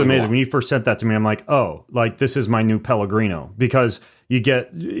amazing. Water. When you first sent that to me, I'm like, oh, like this is my new Pellegrino, because you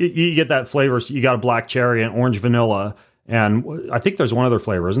get that flavor. So you got a black cherry and orange vanilla, and I think there's one other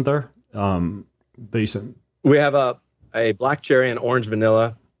flavor, isn't there? We have a black cherry and orange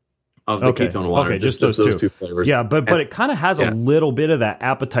vanilla of the ketone water. Okay, just those two flavors. Yeah, but it kind of has a little bit of that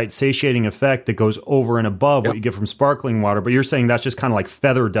appetite satiating effect that goes over and above what you get from sparkling water. But you're saying that's just kind of like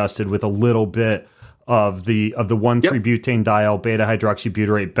feather dusted with a little bit of the 1,3-butanediol beta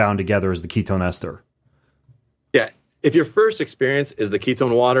hydroxybutyrate bound together as the ketone ester. Yeah. If your first experience is the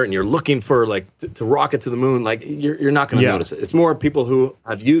ketone water and you're looking for like to rocket to the moon, like you're not going to notice it. It's more people who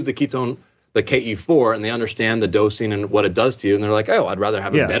have used the KE4, and they understand the dosing and what it does to you, and they're like, "Oh, I'd rather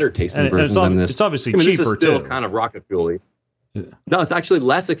have a better tasting version than this." It's obviously cheaper this is still too. kind of rocket fuel-y. Yeah. No, it's actually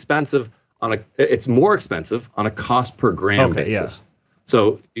less expensive it's more expensive on a cost per gram basis.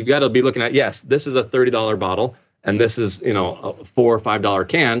 So you've got to be looking at, this is a $30 bottle, and this is a $4 or $5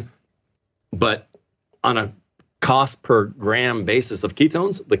 can, but on a cost per gram basis of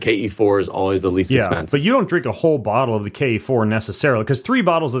ketones, the KE4 is always the least expensive. But you don't drink a whole bottle of the KE4 necessarily, because 3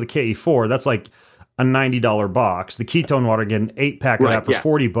 bottles of the KE4, that's like a $90 box. The ketone water, again, 8-pack of that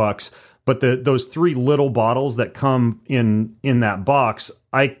for $40. But those 3 little bottles that come in that box,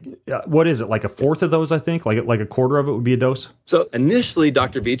 what is it, like a fourth of those? I think like a quarter of it would be a dose. So initially,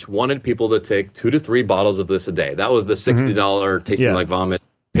 Dr. Veach wanted people to take 2 to 3 bottles of this a day. That was the $60 tasting like vomit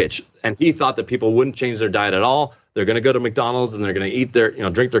pitch, and he thought that people wouldn't change their diet at all. They're going to go to McDonald's and they're going to eat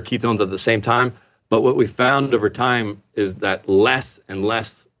drink their ketones at the same time. But what we found over time is that less and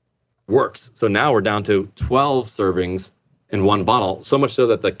less works. So now we're down to 12 servings in 1 bottle. So much so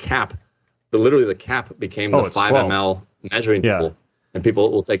that the cap became the 5 ml measuring tool, and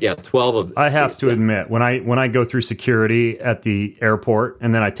people will take 12 of. I have to admit, when I go through security at the airport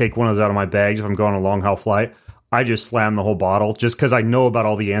and then I take one of those out of my bags if I'm going on a long haul flight, I just slam the whole bottle just because I know about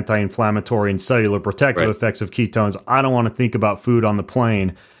all the anti-inflammatory and cellular protective effects of ketones. I don't want to think about food on the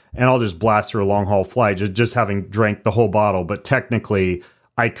plane, and I'll just blast through a long-haul flight just having drank the whole bottle. But technically,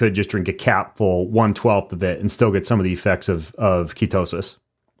 I could just drink a capful, 1/12 of it, and still get some of the effects of ketosis.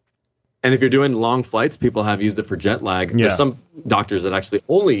 And if you're doing long flights, people have used it for jet lag. There's some doctors that actually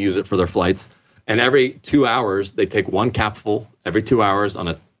only use it for their flights, and every 2 hours, they take 1 capful every 2 hours on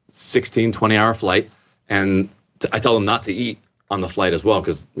a 16, 20-hour flight, and I tell them not to eat on the flight as well,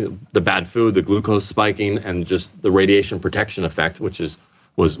 because the bad food, the glucose spiking, and just the radiation protection effect, which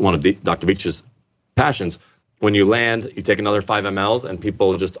was one of Dr. Veach's passions. When you land, you take another 5 mLs, and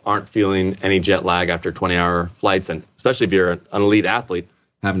people just aren't feeling any jet lag after 20-hour flights. And especially if you're an elite athlete,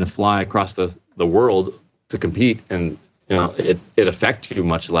 having to fly across the world to compete, and it affects you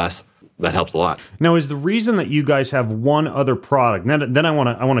much less. that helps a lot. Now, is the reason that you guys have one other product? Then I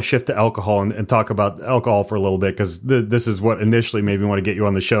want to shift to alcohol and talk about alcohol for a little bit, because this is what initially made me want to get you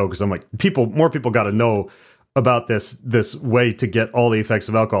on the show, because I'm like, more people got to know about this way to get all the effects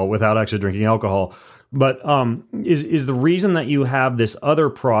of alcohol without actually drinking alcohol. But is the reason that you have this other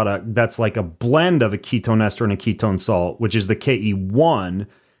product that's like a blend of a ketone ester and a ketone salt, which is the KE1,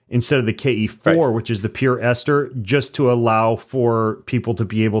 instead of the KE4, right, which is the pure ester, just to allow for people to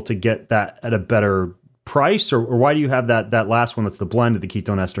be able to get that at a better price? Or why do you have that last one that's the blend of the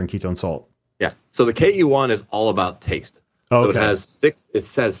ketone ester and ketone salt? Yeah. So the KE1 is all about taste. Okay. So it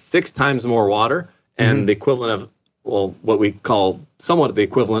says 6 times more water, and the equivalent of, well, what we call somewhat the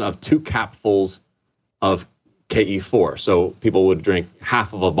equivalent of 2 capfuls of KE4. So people would drink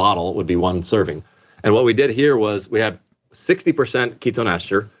half of a bottle, would be 1 serving. And what we did here was we have 60% ketone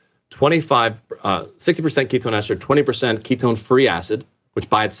ester, 60% ketone ester, 20% ketone-free acid, which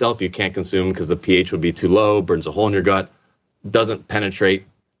by itself you can't consume because the pH would be too low, burns a hole in your gut, doesn't penetrate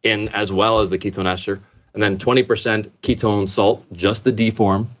in as well as the ketone ester. And then 20% ketone salt, just the D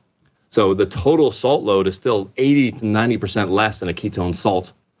form. So the total salt load is still 80 to 90% less than a ketone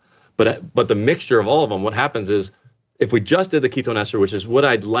salt. But the mixture of all of them, what happens is, if we just did the ketone ester, which is what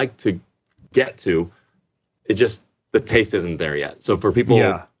I'd like to get to, the taste isn't there yet. So for people,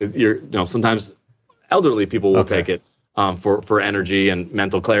 sometimes elderly people will take it for energy and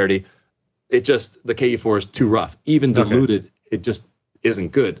mental clarity. The KE4 is too rough. Even diluted, it just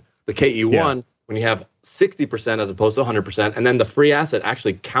isn't good. The KE1, when you have 60% as opposed to 100%, and then the free acid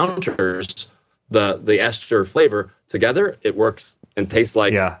actually counters the ester flavor together, it works and tastes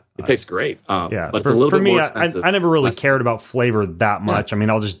like it tastes great. But it's a little bit more expensive. I never really cared about flavor that much. I mean,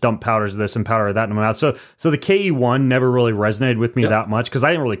 I'll just dump powders of this and powder of that in my mouth. So the KE1 never really resonated with me that much, because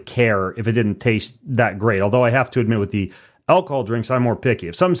I didn't really care if it didn't taste that great. Although I have to admit, with the alcohol drinks, I'm more picky.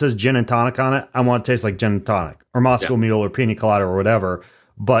 If something says gin and tonic on it, I want it to taste like gin and tonic, or Moscow Mule, or pina colada, or whatever.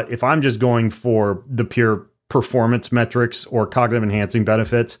 But if I'm just going for the pure performance metrics or cognitive enhancing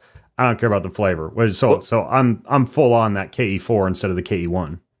benefits, I don't care about the flavor. So I'm full on that KE4 instead of the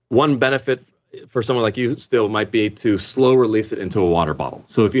KE1. One benefit for someone like you still might be to slow release it into a water bottle.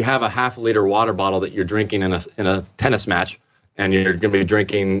 So if you have a half-liter water bottle that you're drinking in a tennis match, and you're going to be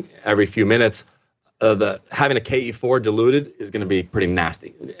drinking every few minutes, having a KE4 diluted is going to be pretty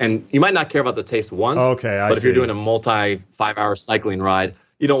nasty. And you might not care about the taste once. But if you're doing a multi-5-hour cycling ride,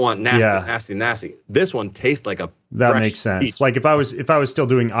 you don't want nasty. This one tastes like a that makes sense. Peach. Like if I was still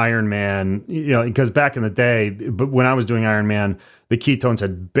doing Ironman, because back in the day, but when I was doing Ironman, the ketones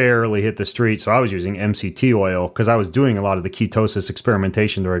had barely hit the street, so I was using MCT oil because I was doing a lot of the ketosis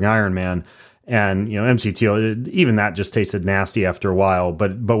experimentation during Ironman, and MCT oil, even that just tasted nasty after a while.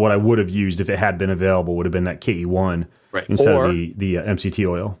 But what I would have used if it had been available would have been that KE1 instead of the MCT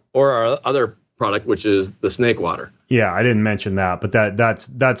oil, or our other product, which is the snake water. Yeah, I didn't mention that, but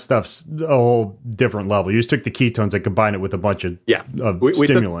that stuff's a whole different level. You just took the ketones and combined it with a bunch of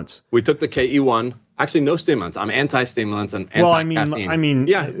stimulants. We took the KE1. Actually, no stimulants. I'm anti-stimulants and anti-caffeine. I mean,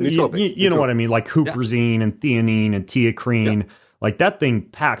 nootropics. You know what I mean, like huperzine and theanine and teacrine. Yeah. Like that thing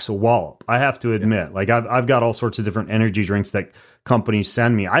packs a wallop. I have to admit. Yeah. Like I've got all sorts of different energy drinks that companies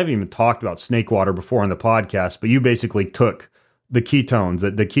send me. I haven't even talked about snake water before on the podcast, but you basically took the ketones,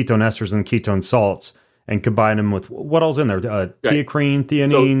 the ketone esters and the ketone salts, and combine them with what else in there? Teacrine,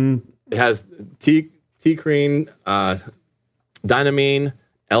 theanine. So it has teacrine, dynamine,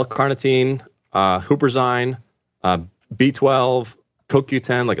 L-carnitine, huperzine, B12,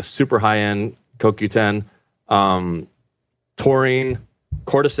 CoQ10, like a super high-end CoQ10, taurine,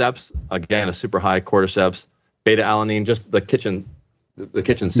 cordyceps, again a super high cordyceps, beta-alanine, just the kitchen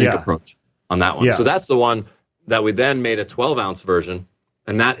sink approach on that one. Yeah. So that's the one that we then made a 12-ounce version,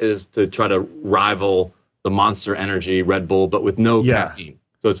 and that is to try to rival the Monster Energy Red Bull, but with no caffeine.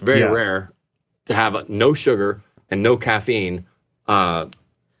 So it's very rare to have no sugar and no caffeine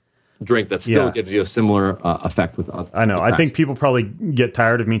drink that still gives you a similar effect with other. I know. I think people probably get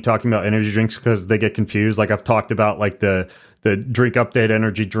tired of me talking about energy drinks because they get confused. Like I've talked about like the Drink Update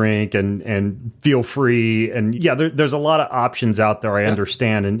energy drink and Feel Free. And there's a lot of options out there. I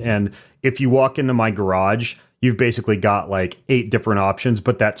understand. And if you walk into my garage, you've basically got like 8 different options.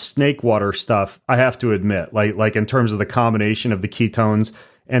 But that snake water stuff, I have to admit, like in terms of the combination of the ketones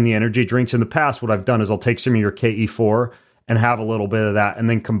and the energy drinks in the past, what I've done is I'll take some of your KE4 and have a little bit of that and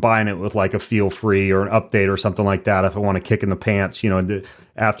then combine it with like a Feel Free or an Update or something like that if I want to kick in the pants, the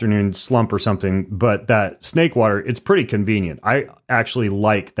afternoon slump or something. But that snake water, it's pretty convenient. I actually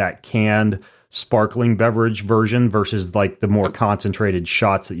like that canned sparkling beverage version versus like the more concentrated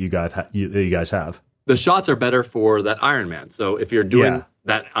shots that you guys have. The shots are better for that Ironman. So if you're doing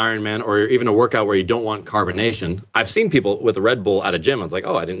that Ironman or even a workout where you don't want carbonation. I've seen people with a Red Bull at a gym. I was like,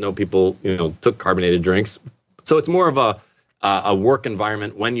 oh, I didn't know people, took carbonated drinks. So it's more of a work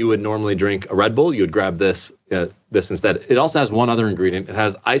environment. When you would normally drink a Red Bull, you would grab this instead. It also has one other ingredient. It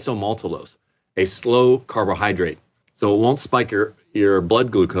has isomaltulose, a slow carbohydrate. So it won't spike your blood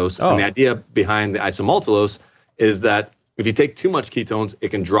glucose. And the idea behind the isomaltulose is that if you take too much ketones, it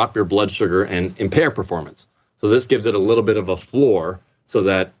can drop your blood sugar and impair performance. So this gives it a little bit of a floor so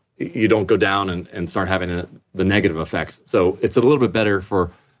that you don't go down and start having the negative effects. So it's a little bit better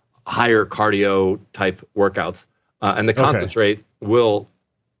for higher cardio type workouts. And the concentrate will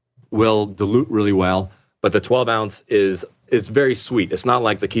dilute really well. But the 12 ounce is very sweet. It's not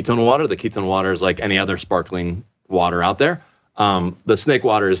like the ketone water. The ketone water is like any other sparkling water out there. The snake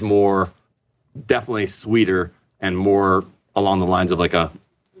water is definitely sweeter and more along the lines of like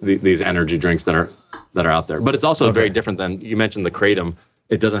these energy drinks that are out there. But it's also very different than, you mentioned the kratom.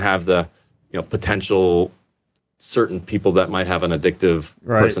 It doesn't have the potential certain people that might have an addictive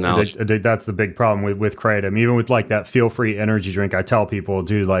personality. That's the big problem with kratom. Even with like that feel free energy drink, I tell people,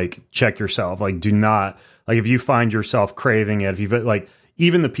 dude, like check yourself. Like do not, like if you find yourself craving it, if you've like,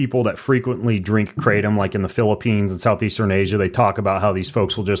 even the people that frequently drink kratom, like in the Philippines and Southeastern Asia, they talk about how these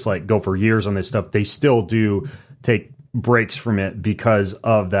folks will just like go for years on this stuff. They still do take breaks from it because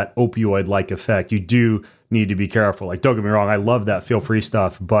of that opioid-like effect. You do need to be careful. Like, don't get me wrong, I love that feel-free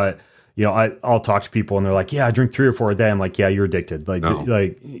stuff, but I'll talk to people and they're like, yeah, I drink 3 or 4 a day. I'm like, yeah, you're addicted. Like,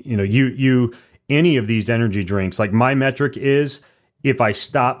 you any of these energy drinks, like my metric is if I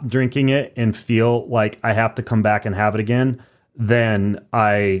stop drinking it and feel like I have to come back and have it again, then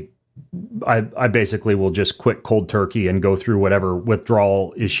I basically will just quit cold turkey and go through whatever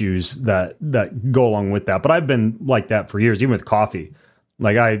withdrawal issues that go along with that. But I've been like that for years, even with coffee.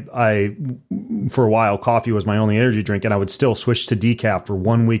 Like I for a while, coffee was my only energy drink, and I would still switch to decaf for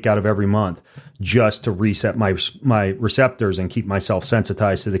 1 week out of every month just to reset my receptors and keep myself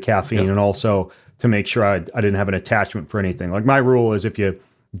sensitized to the caffeine, and also to make sure I didn't have an attachment for anything. Like my rule is if you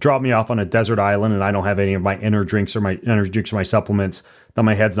drop me off on a desert island and I don't have any of my energy drinks or my supplements, then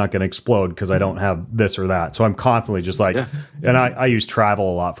my head's not going to explode because I don't have this or that. So I'm constantly just like, and I use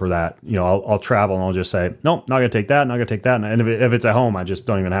travel a lot for that. I'll travel and I'll just say, nope, not going to take that, not going to take that. And if it's at home, I just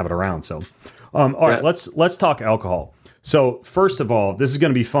don't even have it around. So, all right, let's talk alcohol. So first of all, this is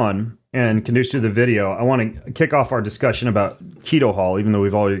going to be fun and conducive to the video. I want to kick off our discussion about Keto Hall, even though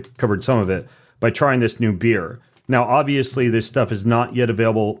we've already covered some of it, by trying this new beer. Now, obviously, this stuff is not yet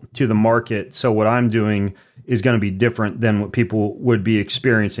available to the market, so what I'm doing is going to be different than what people would be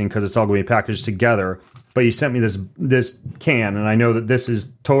experiencing because it's all going to be packaged together. But you sent me this can, and I know that this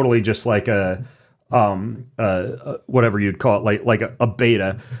is totally just like a whatever you'd call it, like a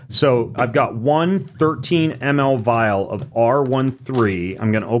beta. So I've got one 13 ml vial of R13.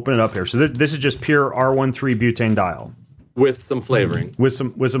 I'm going to open it up here. So this is just pure R13 butane dial with some flavoring. With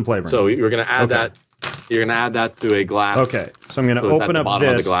some flavoring. So you're going to add that. You're going to add that to a glass. Okay, so I'm going to open up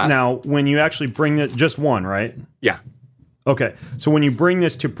this. Now, when you actually bring it, just one, right? Yeah. Okay, so when you bring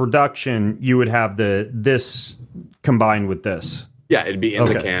this to production, you would have this combined with this. Yeah, it'd be in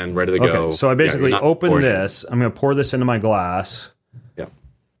the can, ready to go. Okay, so I basically open this. I'm going to pour this into my glass. Yeah.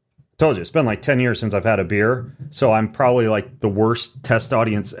 Told you, it's been like 10 years since I've had a beer, so I'm probably like the worst test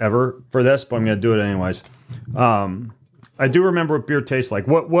audience ever for this, but I'm going to do it anyways. I do remember what beer tastes like.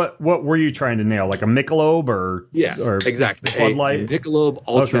 What were you trying to nail? Like a Michelob or exactly. Bud Light? A Michelob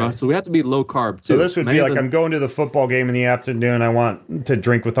Ultra. Okay. So we have to be low carb too. So this would be like I'm going to the football game in the afternoon. I want to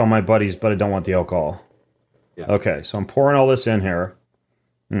drink with all my buddies, but I don't want the alcohol. Yeah. Okay, so I'm pouring all this in here.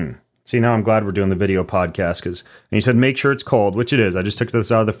 See, now I'm glad we're doing the video podcast because you said make sure it's cold, which it is. I just took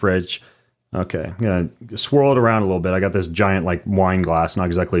this out of the fridge. Okay, I'm gonna swirl it around a little bit. I got this giant like wine glass, not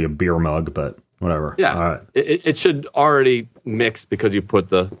exactly a beer mug, but whatever. Yeah. All right. It should already mix because you put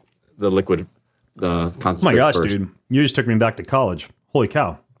the liquid, the concentrate. Oh my gosh, first. dude! You just took me back to college. Holy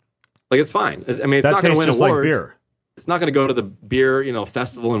cow! Like it's fine. I mean, it's that not going to win just awards. Like beer. It's not going to go to the beer,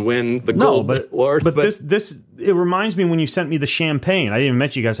 festival and win the gold award. But this it reminds me when you sent me the champagne. I didn't even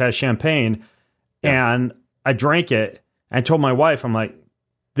mention you guys had champagne, and I drank it. And I told my wife, I'm like,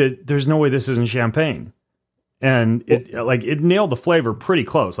 "There's no way this isn't champagne." And it nailed the flavor pretty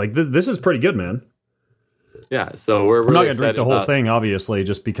close. Like this is pretty good, man. Yeah, so we're not gonna drink the whole thing, obviously,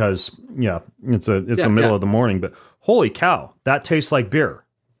 just because it's the middle of the morning. But holy cow, that tastes like beer.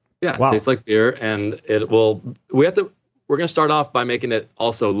 Yeah, wow. It tastes like beer, and it will. We're gonna start off by making it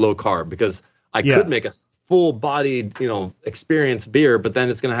also low carb because I could make a full bodied experience beer, but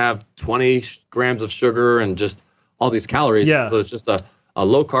then it's gonna have 20 grams of sugar and just all these calories. Yeah. So it's just a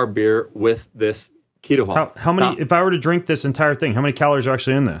low carb beer with this ketone. How many? If I were to drink this entire thing, how many calories are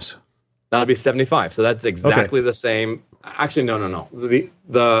actually in this? That would be 75. So that's exactly the same. Actually, no.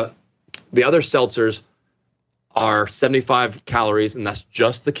 The other seltzers are 75 calories, and that's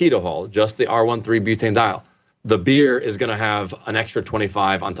just the ketone, just the R13-butanediol. The beer is going to have an extra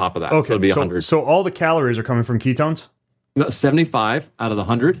 25 on top of that. Okay, so it'll be 100. So all the calories are coming from ketones? No, 75 out of the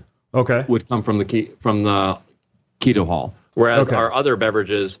 100 would come from the ketone. Whereas our other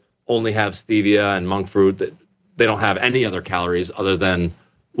beverages only have stevia and monk fruit. That they don't have any other calories other than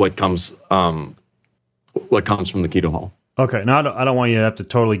what comes from the ketone. Okay, now I don't want you to have to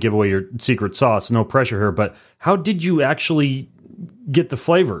totally give away your secret sauce. No pressure here, but how did you actually get the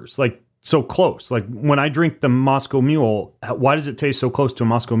flavors like so close? Like when I drink the Moscow Mule, why does it taste so close to a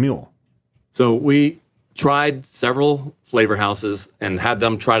Moscow Mule? So we tried several flavor houses and had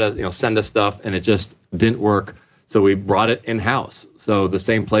them try to send us stuff, and it just didn't work. So we brought it in-house. So the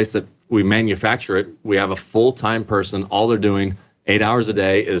same place that we manufacture it, we have a full-time person. All they're doing 8 hours a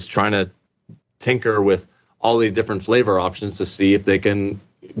day is trying to tinker with all these different flavor options to see if they can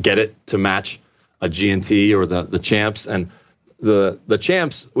get it to match a G&T or the Champs. And the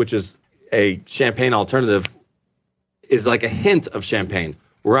Champs, which is a champagne alternative, is like a hint of champagne.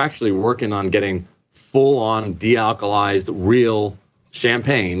 We're actually working on getting full-on de-alkalized real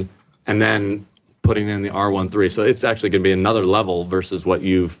champagne and then putting in the R13. So it's actually going to be another level versus what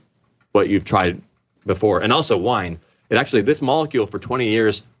you've tried before. And also wine. This molecule for 20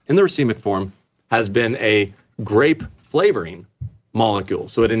 years in the racemic form has been a grape flavoring molecule.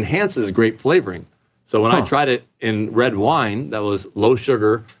 So it enhances grape flavoring. So when I tried it in red wine that was low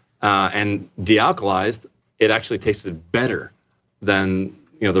sugar and de-alkalized, it actually tasted better than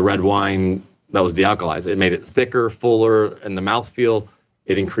the red wine that was de-alkalized. It made it thicker, fuller, and the mouthfeel,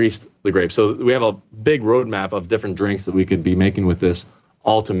 it increased the grape. So we have a big roadmap of different drinks that we could be making with this,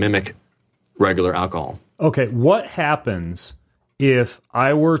 all to mimic regular alcohol. Okay, what happens if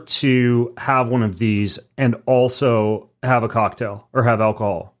I were to have one of these and also have a cocktail or have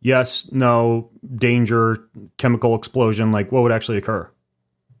alcohol? Yes, no, danger, chemical explosion, like what would actually occur?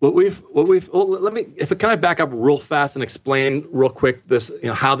 Can I back up real fast and explain real quick this,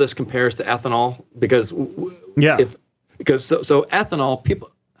 how this compares to ethanol? Because ethanol,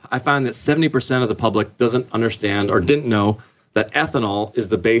 I find that 70% of the public doesn't understand or didn't know that ethanol is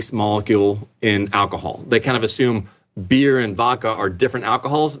the base molecule in alcohol. They kind of assume beer and vodka are different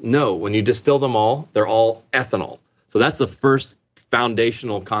alcohols. No, when you distill them all, they're all ethanol. So that's the first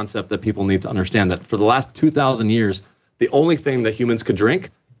foundational concept that people need to understand, that for the last 2,000 years, the only thing that humans could drink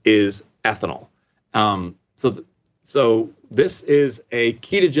is ethanol. So this is a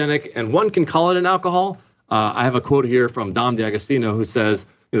ketogenic, and one can call it an alcohol. I have a quote here from Dom D'Agostino who says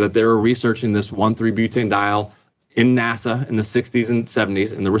that they were researching this 1,3-butanediol in NASA in the 60s and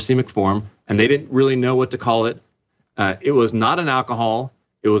 70s in the racemic form, and they didn't really know what to call it. It was not an alcohol.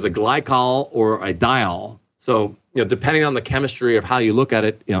 It was a glycol or a diol. So, depending on the chemistry of how you look at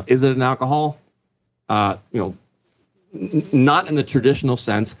it, is it an alcohol? Not in the traditional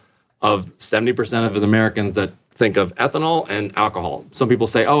sense of 70% of the Americans that think of ethanol and alcohol. Some people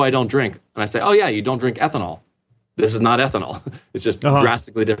say, oh, I don't drink. And I say, oh, yeah, you don't drink ethanol. This is not ethanol. It's just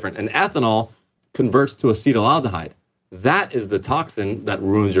drastically different. And ethanol converts to acetaldehyde. That is the toxin that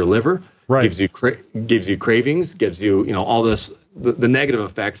ruins your liver, gives you cravings, gives you all this the negative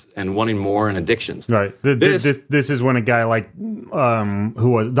effects and wanting more and addictions. Right. This is when a guy like who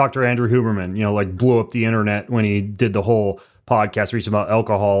was Dr. Andrew Huberman, blew up the internet when he did the whole podcast recently about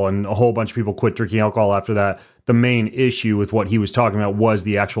alcohol, and a whole bunch of people quit drinking alcohol after that. The main issue with what he was talking about was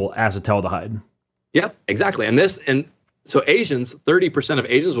the actual acetaldehyde. Yep, exactly. And so Asians, 30% of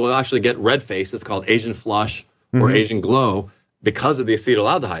Asians will actually get red face. It's called Asian flush or Asian glow because of the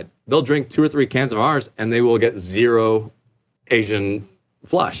acetaldehyde. They'll drink 2 or 3 cans of ours and they will get 0 Asian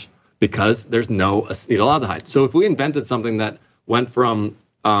flush because there's no acetaldehyde. So if we invented something that went from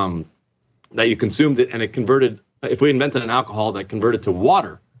that you consumed it and it converted, if we invented an alcohol that converted to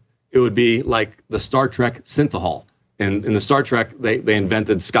water, it would be like the Star Trek synthahol. And in the Star Trek, they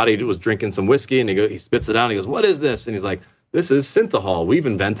invented, Scotty was drinking some whiskey and he spits it out and he goes, what is this? And he's like, this is synthahol. We've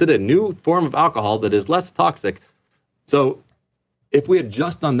invented a new form of alcohol that is less toxic. So if we had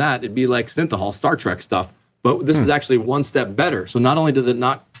just done that, it'd be like synthahol, Star Trek stuff. But this is actually one step better. So not only does it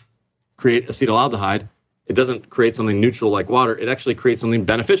not create acetaldehyde, it doesn't create something neutral like water. It actually creates something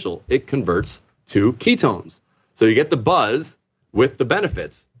beneficial. It converts to ketones. So you get the buzz with the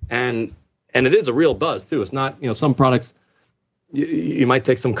benefits. And it is a real buzz, too. It's not, some products, you might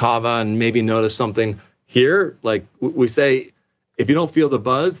take some kava and maybe notice something. Here, like we say, if you don't feel the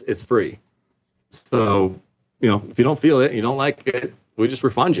buzz, it's free. So, if you don't feel it, you don't like it, we just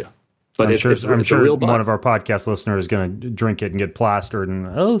refund you. But I'm it's sure a real buzz. one of our podcast listeners is going to drink it and get plastered and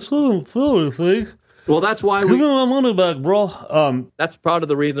Well, that's why give me my money back, bro. That's part of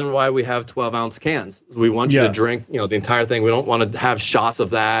the reason why we have 12-ounce cans. We want you to drink, the entire thing. We don't want to have shots of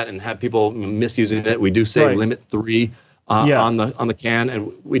that and have people misusing it. We do say limit 3 on the can,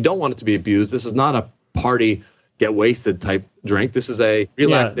 and we don't want it to be abused. This is not a party get wasted type drink. This is a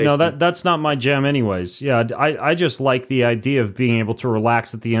relaxation. Yeah, no, that's not my jam anyways. Yeah, I just like the idea of being able to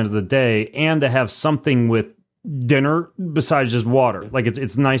relax at the end of the day and to have something with dinner besides just water. Like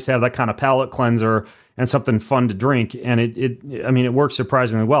it's nice to have that kind of palate cleanser and something fun to drink. And it works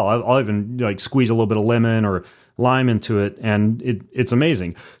surprisingly well. I'll even like squeeze a little bit of lemon or lime into it, and it's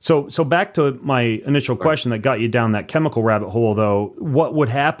amazing. So back to my initial question that got you down that chemical rabbit hole, though. What would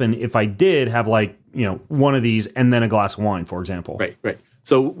happen if I did have one of these and then a glass of wine, for example? Right.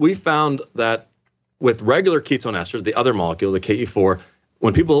 So we found that with regular ketone ester, the other molecule, the KE4,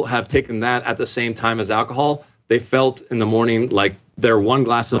 when people have taken that at the same time as alcohol, they felt in the morning like their one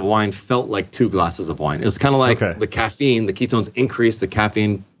glass of wine felt like 2 glasses of wine. It was kind of like the caffeine, the ketones increase the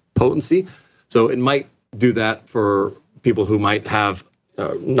caffeine potency. So it might do that for people who might have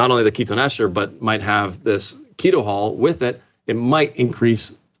not only the ketone ester, but might have this ketone with it. It might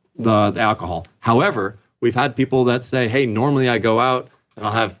increase the alcohol. However, we've had people that say, hey, normally I go out and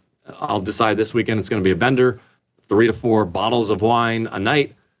I'll decide this weekend it's going to be a bender, 3 to 4 bottles of wine a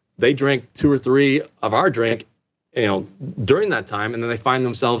night. They drink 2 or 3 of our drink, during that time, and then they find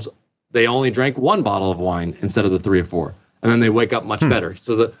themselves, they only drank 1 bottle of wine instead of the 3 or 4. And then they wake up much better.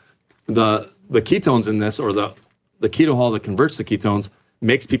 So the ketones in this, or the ketone that converts the ketones,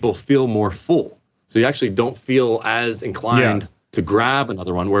 makes people feel more full. So you actually don't feel as inclined to grab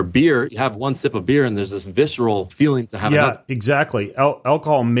another one, where beer, you have 1 sip of beer and there's this visceral feeling to have another. Yeah, exactly.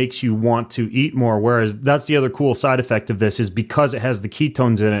 Alcohol makes you want to eat more, whereas that's the other cool side effect of this is because it has the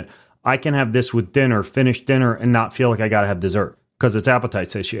ketones in it, I can have this with dinner, finish dinner, and not feel like I got to have dessert because it's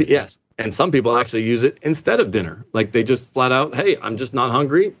appetite satiating. Yes, and some people actually use it instead of dinner. Like they just flat out, hey, I'm just not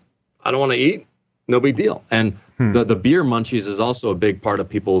hungry. I don't want to eat. No big deal. And the beer munchies is also a big part of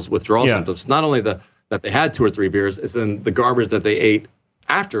people's withdrawal symptoms. Not only that they had 2 or 3 beers, it's then the garbage that they ate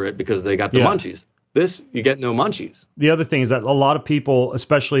after it because they got the munchies. This, you get no munchies. The other thing is that a lot of people,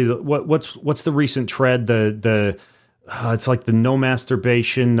 especially what's the recent trend, it's like the no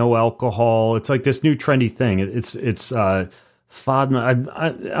masturbation, no alcohol. It's like this new trendy thing. It's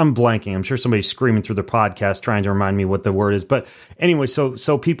FODMA. I'm blanking. I'm sure somebody's screaming through the podcast trying to remind me what the word is. But anyway,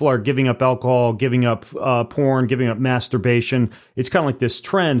 so people are giving up alcohol, giving up porn, giving up masturbation. It's kind of like this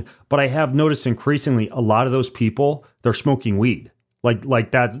trend. But I have noticed increasingly a lot of those people, they're smoking weed.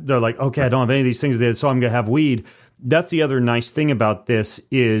 Like that. They're like, okay, I don't have any of these things, so I'm going to have weed. That's the other nice thing about this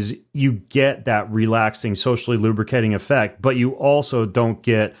is you get that relaxing, socially lubricating effect, but you also don't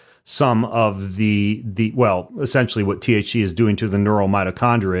get some of the essentially what THC is doing to the neural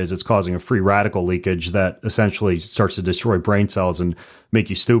mitochondria is it's causing a free radical leakage that essentially starts to destroy brain cells and make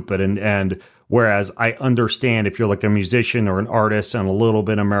you stupid. And whereas I understand if you're like a musician or an artist and a little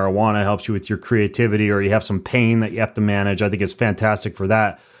bit of marijuana helps you with your creativity or you have some pain that you have to manage, I think it's fantastic for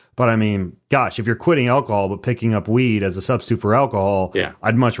that. But I mean, gosh, if you're quitting alcohol but picking up weed as a substitute for alcohol,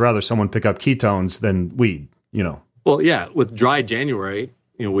 I'd much rather someone pick up ketones than weed, Well, yeah, with dry January,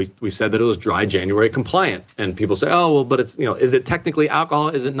 we said that it was dry January compliant. And people say, oh, well, but it's, is it technically alcohol?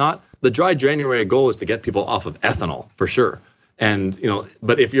 Is it not? The dry January goal is to get people off of ethanol for sure. And,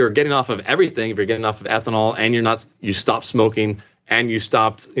 but if you're getting off of everything, if you're getting off of ethanol and you stopped smoking and you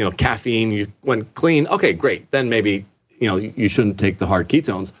stopped, caffeine, you went clean, okay, great. Then maybe, you shouldn't take the hard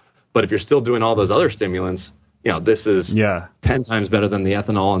ketones. But if you're still doing all those other stimulants, this is 10 times better than the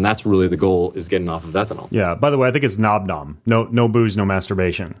ethanol, and that's really the goal is getting off of ethanol. Yeah. By the way, I think it's NOB-NOM. No booze, no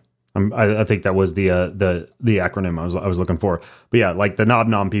masturbation. I think that was the acronym I was looking for. But yeah, like the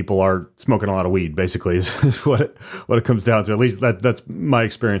NOB-NOM people are smoking a lot of weed. Basically, is what it comes down to. At least that's my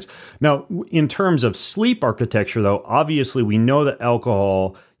experience. Now, in terms of sleep architecture, though, obviously we know that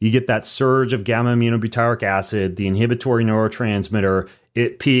alcohol, you get that surge of gamma aminobutyric acid, the inhibitory neurotransmitter.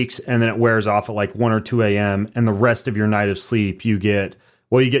 It peaks and then it wears off at like 1 or 2 a.m. And the rest of your night of sleep, you get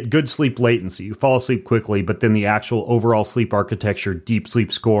good sleep latency. You fall asleep quickly, but then the actual overall sleep architecture, deep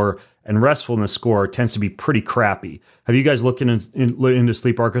sleep score, and restfulness score tends to be pretty crappy. Have you guys looked into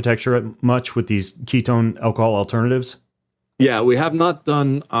sleep architecture much with these ketone alcohol alternatives? Yeah, we have not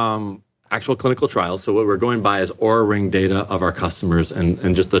done actual clinical trials. So what we're going by is Oura Ring data of our customers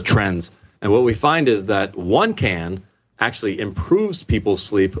and just the trends. And what we find is that 1 can actually improves people's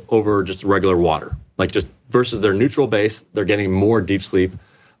sleep over just regular water, like just versus their neutral base, they're getting more deep sleep.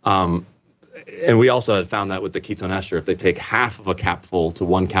 And we also had found that with the ketone ester, if they take half of a capful to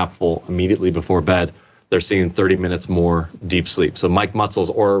one capful immediately before bed, they're seeing 30 minutes more deep sleep. So Mike Mutzel's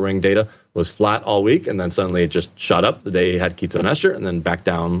Oura Ring data was flat all week, and then suddenly it just shot up the day he had ketone ester, and then back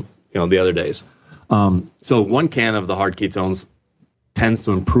down, the other days. So one can of the hard ketones tends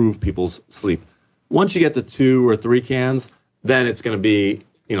to improve people's sleep. Once you get to 2 or 3 cans, then it's going to be,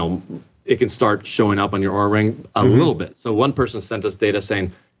 it can start showing up on your Oura Ring a little bit. So one person sent us data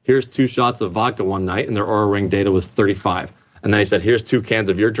saying, here's 2 shots of vodka one night, and their Oura Ring data was 35. And then he said, here's 2 cans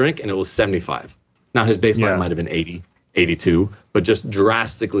of your drink, and it was 75. Now his baseline might have been 80, 82, but just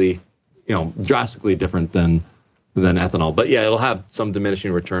drastically different than ethanol. But yeah, it'll have some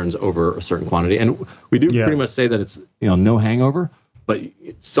diminishing returns over a certain quantity. And we do pretty much say that it's, no hangover, but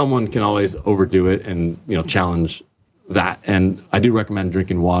someone can always overdo it and, challenge that. And I do recommend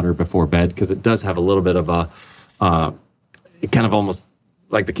drinking water before bed because it does have a little bit of a, it kind of almost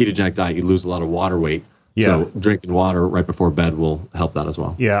like the ketogenic diet, you lose a lot of water weight. Yeah. So drinking water right before bed will help that as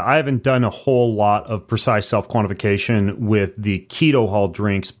well. Yeah, I haven't done a whole lot of precise self-quantification with the keto hall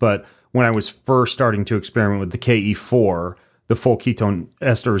drinks, but when I was first starting to experiment with the KE4, the full ketone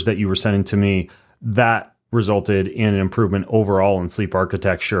esters that you were sending to me, that resulted in an improvement overall in sleep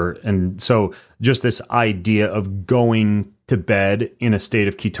architecture. And so just this idea of going to bed in a state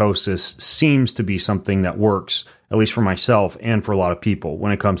of ketosis seems to be something that works, at least for myself and for a lot of people,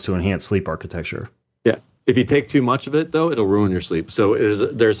 when it comes to enhanced sleep architecture. Yeah. If you take too much of it, though, it'll ruin your sleep. So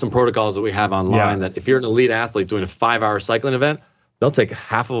there's some protocols that we have online that if you're an elite athlete doing a 5-hour cycling event, they'll take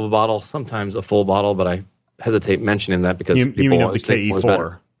half of a bottle, sometimes a full bottle, but I hesitate mentioning that because you mean of the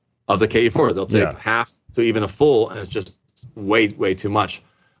KE4. Of the KE4, they'll take half to even a full, and it's just way, way too much.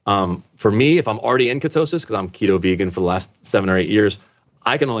 For me, if I'm already in ketosis, because I'm keto vegan for the last 7 or 8 years,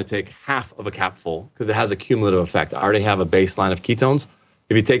 I can only take half of a capful because it has a cumulative effect. I already have a baseline of ketones.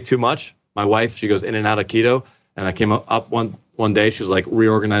 If you take too much, my wife, she goes in and out of keto, and I came up one day, she was like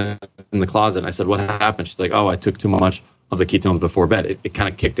reorganizing in the closet, and I said, what happened? She's like, oh, I took too much of the ketones before bed. It kind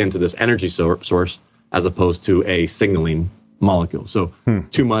of kicked into this energy source as opposed to a signaling molecule. So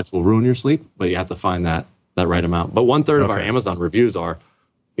too much will ruin your sleep, but you have to find that right amount. But 1/3 of our Amazon reviews are,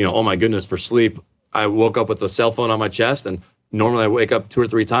 oh my goodness, for sleep, I woke up with a cell phone on my chest, and normally I wake up 2 or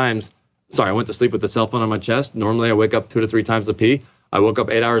 3 times. Sorry, I went to sleep with the cell phone on my chest. Normally I wake up 2 to 3 times to pee. I woke up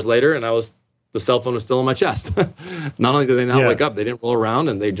 8 hours later, and the cell phone was still on my chest. Not only did they not wake up, they didn't roll around,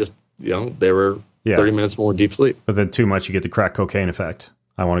 and they just, they were 30 minutes more deep sleep. But then too much, you get the crack cocaine effect.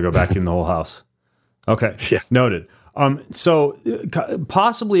 I want to go back in the whole house. Okay, noted. So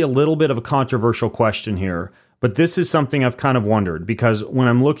possibly a little bit of a controversial question here, but this is something I've kind of wondered, because when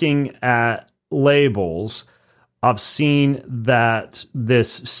I'm looking at labels, I've seen that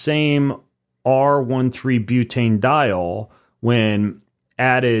this same R13-butanediol, when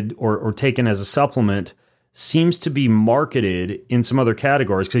added or taken as a supplement, seems to be marketed in some other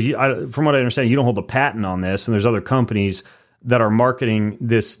categories. Because from what I understand, you don't hold a patent on this, and there's other companies that are marketing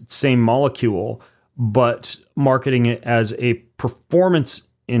this same molecule, but marketing it as a performance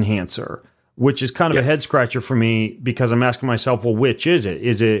enhancer, which is kind of a head scratcher for me, because I'm asking myself, well, which is it?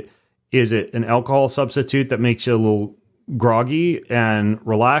 Is it an alcohol substitute that makes you a little groggy and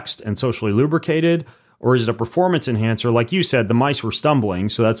relaxed and socially lubricated? Or is it a performance enhancer? Like you said, the mice were stumbling,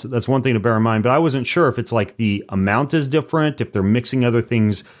 so that's one thing to bear in mind. But I wasn't sure if it's like the amount is different, if they're mixing other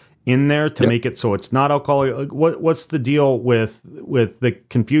things in there to make it so it's not alcoholic. Like, what's the deal with the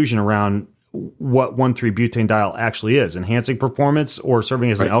confusion around what 1,3-butadiol actually is? Enhancing performance or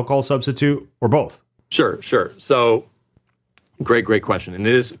serving as an alcohol substitute, or both? Sure. So great question. And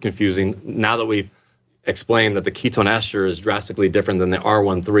it is confusing. Now that we've explained that the ketone ester is drastically different than the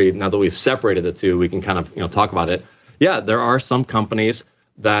R13, now that we've separated the two, we can kind of talk about it. Yeah, there are some companies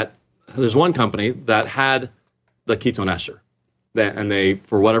there's one company that had the ketone ester, and they,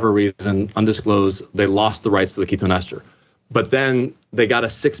 for whatever reason, undisclosed, they lost the rights to the ketone ester. But then they got a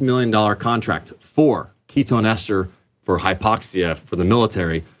 $6 million contract for ketone ester for hypoxia for the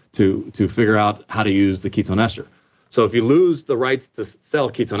military to figure out how to use the ketone ester. So if you lose the rights to sell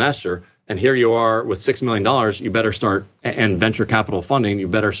ketone ester, and here you are with $6 million, you better start, and venture capital funding, you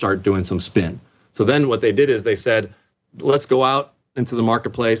better start doing some spin. So then what they did is they said, let's go out into the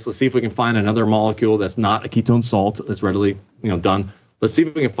marketplace. Let's see if we can find another molecule that's not a ketone salt that's readily done. Let's see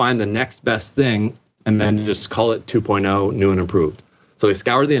if we can find the next best thing, and then just call it 2.0, new and improved. So they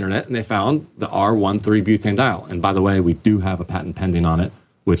scoured the internet, and they found the R13-butadiol. And by the way, we do have a patent pending on it,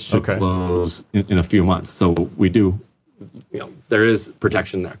 which should close in a few months. So we do, there is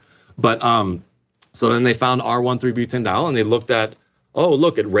protection there. But so then they found R13-butadiol, and they looked at,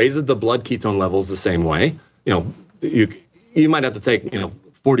 it raises the blood ketone levels the same way. You might have to take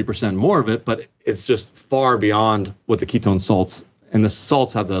 40% more of it, but it's just far beyond what the ketone salts, and the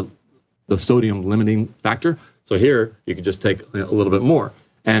salts have the sodium limiting factor. So here you could just take a little bit more.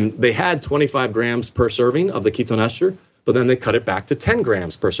 And they had 25 grams per serving of the ketone ester, but then they cut it back to 10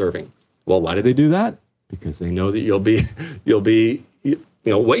 grams per serving. Well, why did they do that? Because they know that you'll be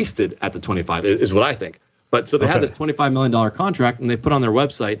wasted at the 25 is what I think. But so they had this $25 million contract, and they put on their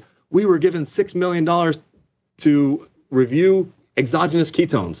website, we were given $6 million to review exogenous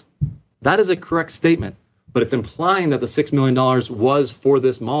ketones. That is a correct statement, but it's implying that the $6 million was for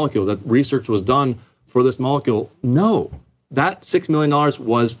this molecule, that research was done for this molecule. No, that $6 million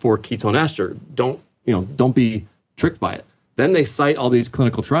was for ketone ester. Don't be tricked by it. Then they cite all these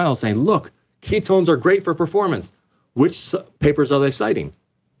clinical trials saying, look, ketones are great for performance. Which papers are they citing?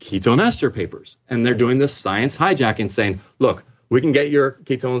 Ketone ester papers. And they're doing this science hijacking, saying, look, we can get your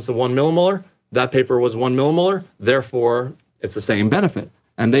ketones to 1 millimolar. That paper was 1 millimolar. Therefore, it's the same benefit.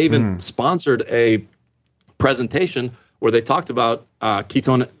 And they even sponsored a presentation where they talked about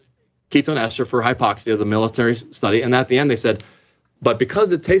ketone ester for hypoxia, the military study. And at the end, they said, but because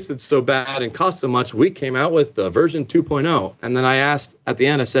it tasted so bad and cost so much, we came out with the version 2.0. And then I asked at the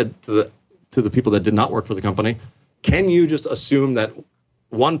end, I said to the people that did not work for the company, can you just assume that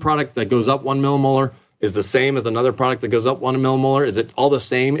one product that goes up 1 millimolar is the same as another product that goes up 1 millimolar? Is it all the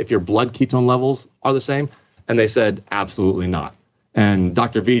same if your blood ketone levels are the same? And they said, absolutely not. And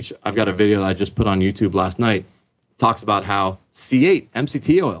Dr. Veach, I've got a video that I just put on YouTube last night, talks about how C8,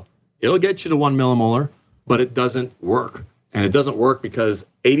 MCT oil, it'll get you to 1 millimolar, but it doesn't work. And it doesn't work because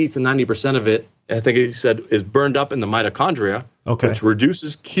 80 to 90% of it, I think he said, is burned up in the mitochondria, which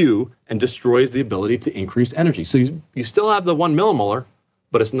reduces Q and destroys the ability to increase energy. So you still have the 1 millimolar,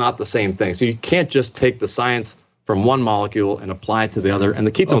 but it's not the same thing. So you can't just take the science from one molecule and apply it to the other. And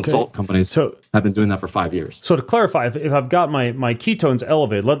the ketone salt companies have been doing that for 5 years. So to clarify, if I've got my ketones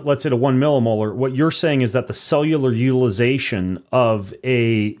elevated, let's say to 1 millimolar, what you're saying is that the cellular utilization of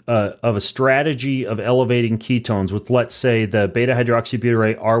a strategy of elevating ketones with, let's say, the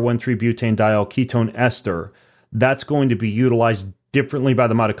beta-hydroxybutyrate R13-butanediol ketone ester, that's going to be utilized differently by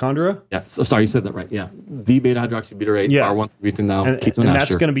the mitochondria? Yeah, so sorry, you said that right. Yeah, D-beta-hydroxybutyrate, R13-butanediol, ketone ester. And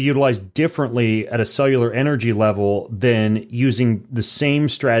that's going to be utilized differently at a cellular energy level than using the same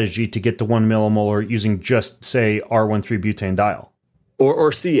strategy to get to 1 millimolar using just, say, R13-butanediol.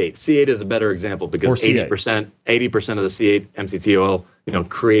 Or C8. C8 is a better example because 80% of the C8 MCT oil,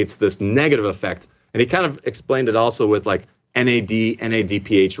 creates this negative effect. And he kind of explained it also with like NAD,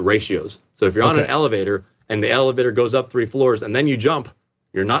 NADPH ratios. So if you're on an elevator and the elevator goes up 3 floors and then you jump,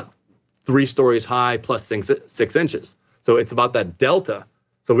 you're not 3 stories high plus 6 inches. So it's about that delta.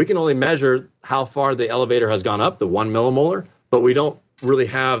 So we can only measure how far the elevator has gone up, the 1 millimolar, but we don't really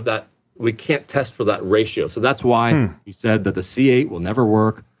have that. We can't test for that ratio. So that's why he said that the C8 will never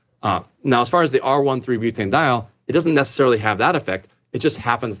work. Now, as far as the R13-butanediol, it doesn't necessarily have that effect. It just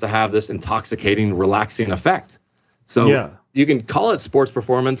happens to have this intoxicating, relaxing effect. So you can call it sports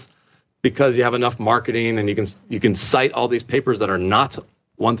performance because you have enough marketing and you can cite all these papers that are not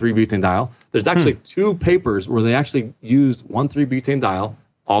 1,3-butanediol. There's actually 2 papers where they actually used 1,3-butanediol,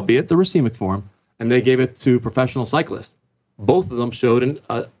 albeit the racemic form, and they gave it to professional cyclists. Both of them showed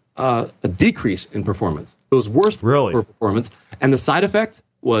a decrease in performance. It was worse for performance. And the side effect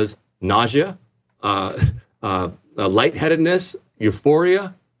was nausea, lightheadedness,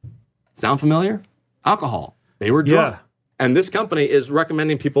 euphoria. Sound familiar? Alcohol. They were drunk. And this company is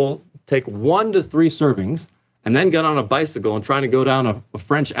recommending people take 1 to 3 servings and then get on a bicycle and trying to go down a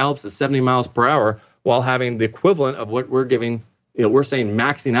French Alps at 70 miles per hour while having the equivalent of what we're giving. We're saying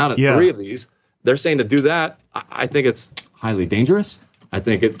maxing out at 3 of these. They're saying to do that. I think it's highly dangerous. I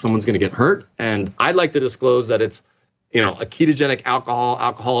think someone's going to get hurt. And I'd like to disclose that it's, a ketogenic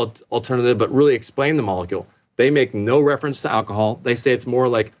alcohol alternative, but really explain the molecule. They make no reference to alcohol. They say it's more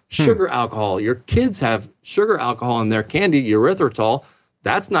like sugar alcohol. Your kids have sugar alcohol in their candy, erythritol.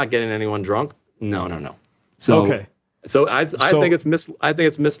 That's not getting anyone drunk. No. So, so I think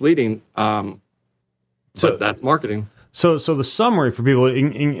it's misleading. But that's marketing. So the summary for people,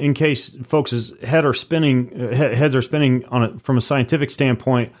 in case folks' heads are spinning on it from a scientific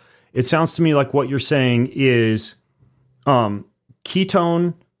standpoint, it sounds to me like what you're saying is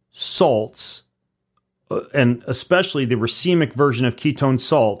ketone salts, and especially the racemic version of ketone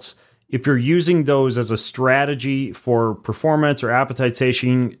salts, if you're using those as a strategy for performance or appetite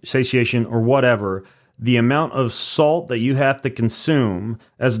satiation or whatever, the amount of salt that you have to consume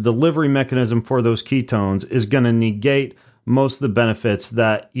as a delivery mechanism for those ketones is going to negate most of the benefits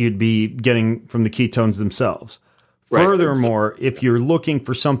that you'd be getting from the ketones themselves. Right. Furthermore, if you're looking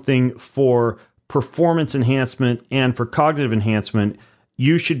for something for performance enhancement and for cognitive enhancement,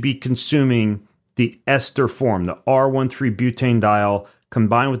 you should be consuming the ester form, the R13-butanediol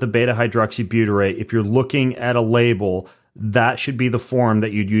combined with the beta-hydroxybutyrate. If you're looking at a label, that should be the form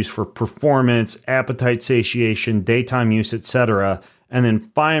that you'd use for performance, appetite satiation, daytime use, etc. And then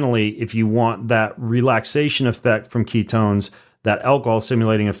finally, if you want that relaxation effect from ketones, that alcohol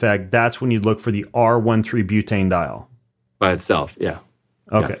stimulating effect, that's when you'd look for the R13-butanediol. By itself, yeah.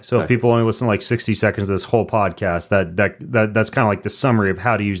 Okay, yeah, so if people only listen to like 60 seconds of this whole podcast, that's kind of like the summary of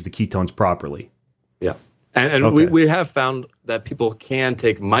how to use the ketones properly. Yeah. And okay. we have found that people can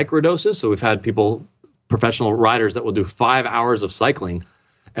take microdoses. So we've had professional riders that will do 5 hours of cycling,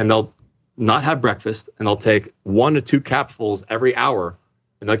 and they'll not have breakfast, and they'll take 1 to 2 capfuls every hour,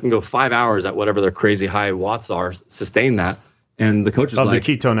 and they can go 5 hours at whatever their crazy high watts are, sustain that. And the coach is of like...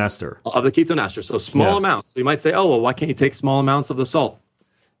 the ketone ester. Of the ketone ester. So small amounts. So you might say, oh, well, why can't you take small amounts of the salt?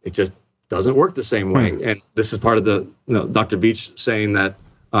 It just doesn't work the same way. And this is part of the, Dr. Beach saying that,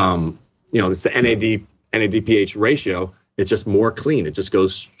 it's the NADPH ratio. It's just more clean. It just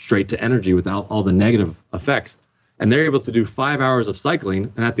goes straight to energy without all the negative effects. And they're able to do 5 hours of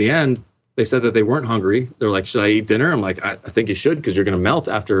cycling. And at the end, they said that they weren't hungry. They're like, should I eat dinner? I'm like, I think you should, because you're going to melt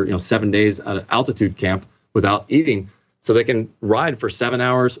after 7 days at an altitude camp without eating. So they can ride for 7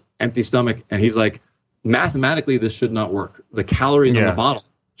 hours, empty stomach. And he's like, mathematically, this should not work. The calories in the bottle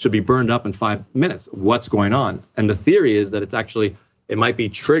should be burned up in 5 minutes. What's going on? And the theory is that it might be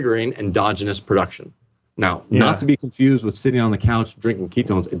triggering endogenous production. Now, not to be confused with sitting on the couch drinking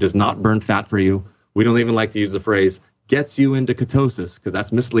ketones. It does not burn fat for you. We don't even like to use the phrase gets you into ketosis, because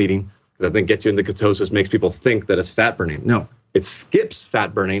that's misleading. Because I think gets you into ketosis makes people think that it's fat burning. No, it skips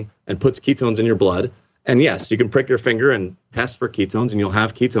fat burning and puts ketones in your blood. And yes, you can prick your finger and test for ketones and you'll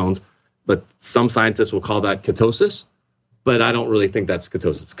have ketones. But some scientists will call that ketosis. But I don't really think that's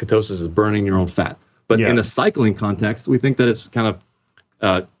ketosis. Ketosis is burning your own fat. But in a cycling context, we think that it's kind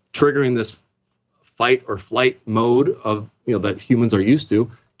of triggering this fight or flight mode of that humans are used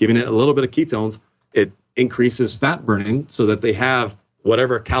to, giving it a little bit of ketones. It increases fat burning so that they have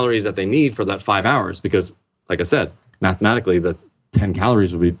whatever calories that they need for that 5 hours. Because, like I said, mathematically, the 10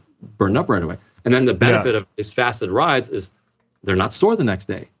 calories will be burned up right away. And then the benefit of these fasted rides is they're not sore the next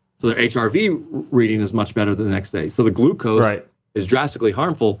day. So their HRV reading is much better the next day. So the glucose is drastically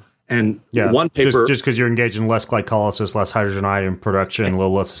harmful. And one paper... Just because you're engaged in less glycolysis, less hydrogen ion production, a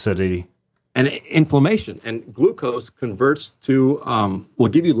little less acidity. And inflammation. And glucose converts to... will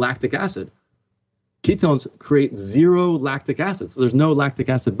give you lactic acid. Ketones create zero lactic acid. So there's no lactic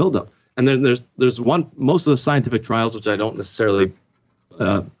acid buildup. And then there's most of the scientific trials, which I don't necessarily...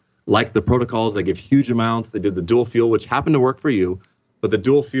 like the protocols, they give huge amounts. They did the dual fuel, which happened to work for you, but the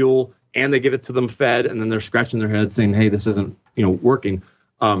dual fuel, and they give it to them fed, and then they're scratching their head saying, hey, this isn't working.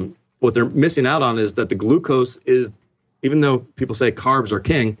 What they're missing out on is that the glucose is, even though people say carbs are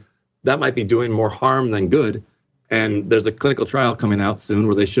king, that might be doing more harm than good. And there's a clinical trial coming out soon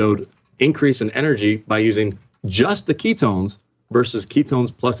where they showed increase in energy by using just the ketones versus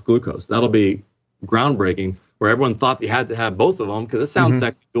ketones plus glucose. That'll be groundbreaking, where everyone thought you had to have both of them because it sounds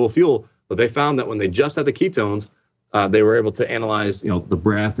sexy, dual fuel. But they found that when they just had the ketones, they were able to analyze, the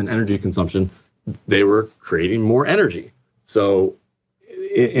breath and energy consumption. They were creating more energy. So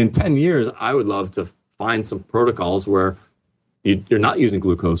in 10 years, I would love to find some protocols where you're not using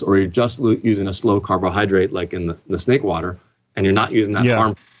glucose, or you're just using a slow carbohydrate like in the snake water, and you're not using that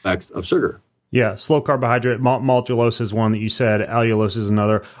harmful effects of sugar. Yeah, slow carbohydrate, maltulose is one that you said, allulose is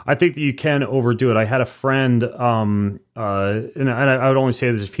another. I think that you can overdo it. I had a friend, and I would only say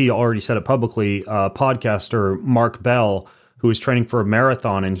this if he already said it publicly, podcaster Mark Bell, who was training for a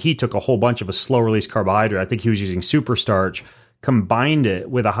marathon, and he took a whole bunch of a slow-release carbohydrate. I think he was using superstarch, combined it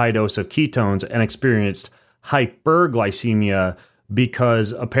with a high dose of ketones, and experienced hyperglycemia,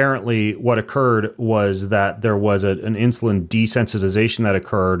 because apparently what occurred was that there was an insulin desensitization that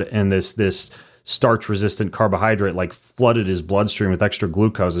occurred, and this starch-resistant carbohydrate flooded his bloodstream with extra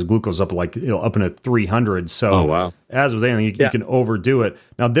glucose. His glucose up up into 300. So as with anything, you can overdo it.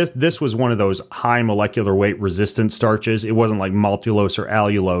 Now this was one of those high molecular weight resistant starches. It wasn't like maltulose or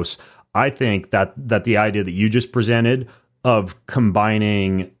allulose. I think that the idea that you just presented of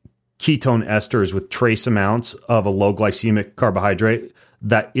combining ketone esters with trace amounts of a low glycemic carbohydrate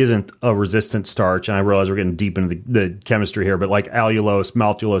that isn't a resistant starch, and I realize we're getting deep into the chemistry here, but like allulose,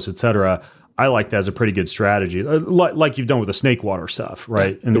 maltulose, etc., I like that as a pretty good strategy, like you've done with the snake water stuff,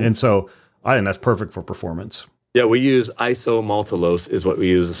 right? And so I think that's perfect for performance. Yeah, we use isomaltulose is what we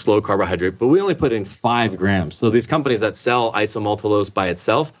use, a slow carbohydrate, but we only put in 5 grams. So these companies that sell isomaltulose by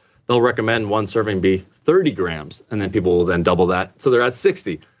itself, they'll recommend one serving be 30 grams, and then people will then double that, so they're at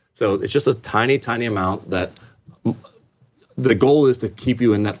 60. So it's just a tiny, tiny amount that the goal is to keep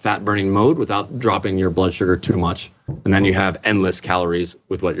you in that fat burning mode without dropping your blood sugar too much. And then you have endless calories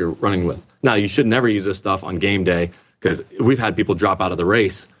with what you're running with. Now, you should never use this stuff on game day, because we've had people drop out of the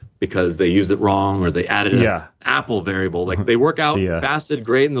race because they used it wrong, or they added an apple variable. Like, they work out, fasted,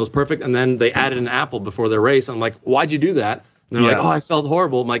 great, and it was perfect, and then they added an apple before their race. I'm like, why'd you do that? And they're like, oh, I felt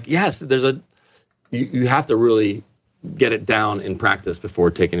horrible. I'm like, yes, you have to really get it down in practice before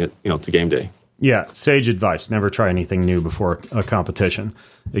taking it, to game day. Yeah, sage advice. Never try anything new before a competition.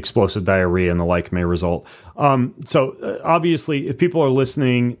 Explosive diarrhea and the like may result. So obviously, if people are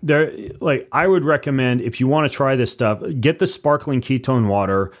listening, I would recommend, if you want to try this stuff, get the sparkling ketone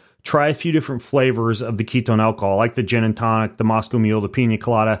water. Try a few different flavors of the ketone alcohol, like the gin and tonic, the Moscow Mule, the pina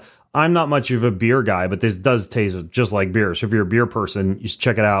colada. I'm not much of a beer guy, but this does taste just like beer. So if you're a beer person, you should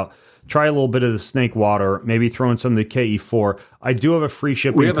check it out. Try a little bit of the snake water, maybe throw in some of the KE4. I do have a free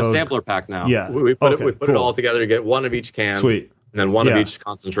shipping code. We have a sampler pack now. Yeah. We put it all together to get one of each can. Sweet. And then one of each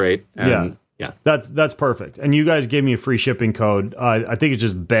concentrate. And yeah. That's perfect. And you guys gave me a free shipping code. I think it's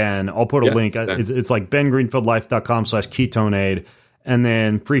just Ben. I'll put a link. It's like bengreenfieldlife.com/KetoneAid. And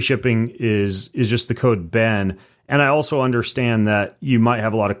then free shipping is just the code Ben. And I also understand that you might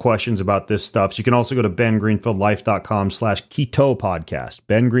have a lot of questions about this stuff. So you can also go to bengreenfieldlife.com/keto podcast,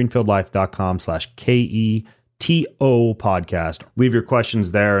 bengreenfieldlife.com/KETO podcast. Leave your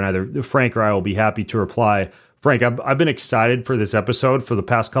questions there, and either Frank or I will be happy to reply. Frank, I've been excited for this episode for the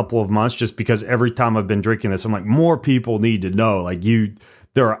past couple of months, just because every time I've been drinking this, I'm like, more people need to know. Like,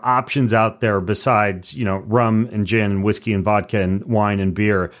 there are options out there besides, rum and gin and whiskey and vodka and wine and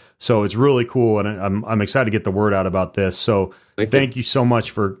beer. So it's really cool, and I'm excited to get the word out about this. So thank you so much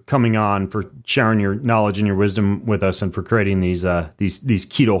for coming on, for sharing your knowledge and your wisdom with us, and for creating these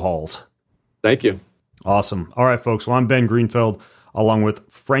keto hauls. Thank you. Awesome. All right, folks. Well, I'm Ben Greenfield, along with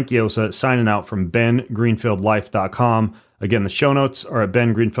Frank Llosa, signing out from bengreenfieldlife.com. Again, the show notes are at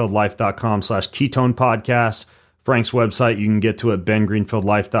bengreenfieldlife.com/ketone podcast. Frank's website, you can get to at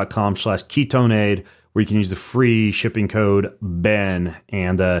bengreenfieldlife.com/KetoneAid, where you can use the free shipping code Ben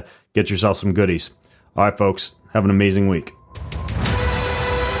and get yourself some goodies. All right, folks, have an amazing week.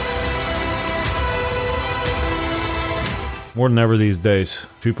 More than ever these days,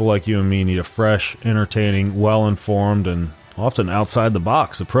 people like you and me need a fresh, entertaining, well-informed, and often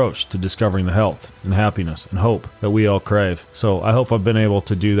outside-the-box approach to discovering the health and happiness and hope that we all crave. So I hope I've been able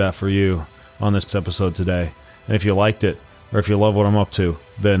to do that for you on this episode today. And if you liked it, or if you love what I'm up to,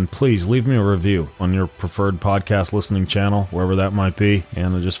 then please leave me a review on your preferred podcast listening channel, wherever that might be,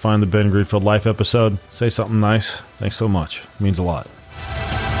 and just find the Ben Greenfield Life episode. Say something nice. Thanks so much. It means a lot.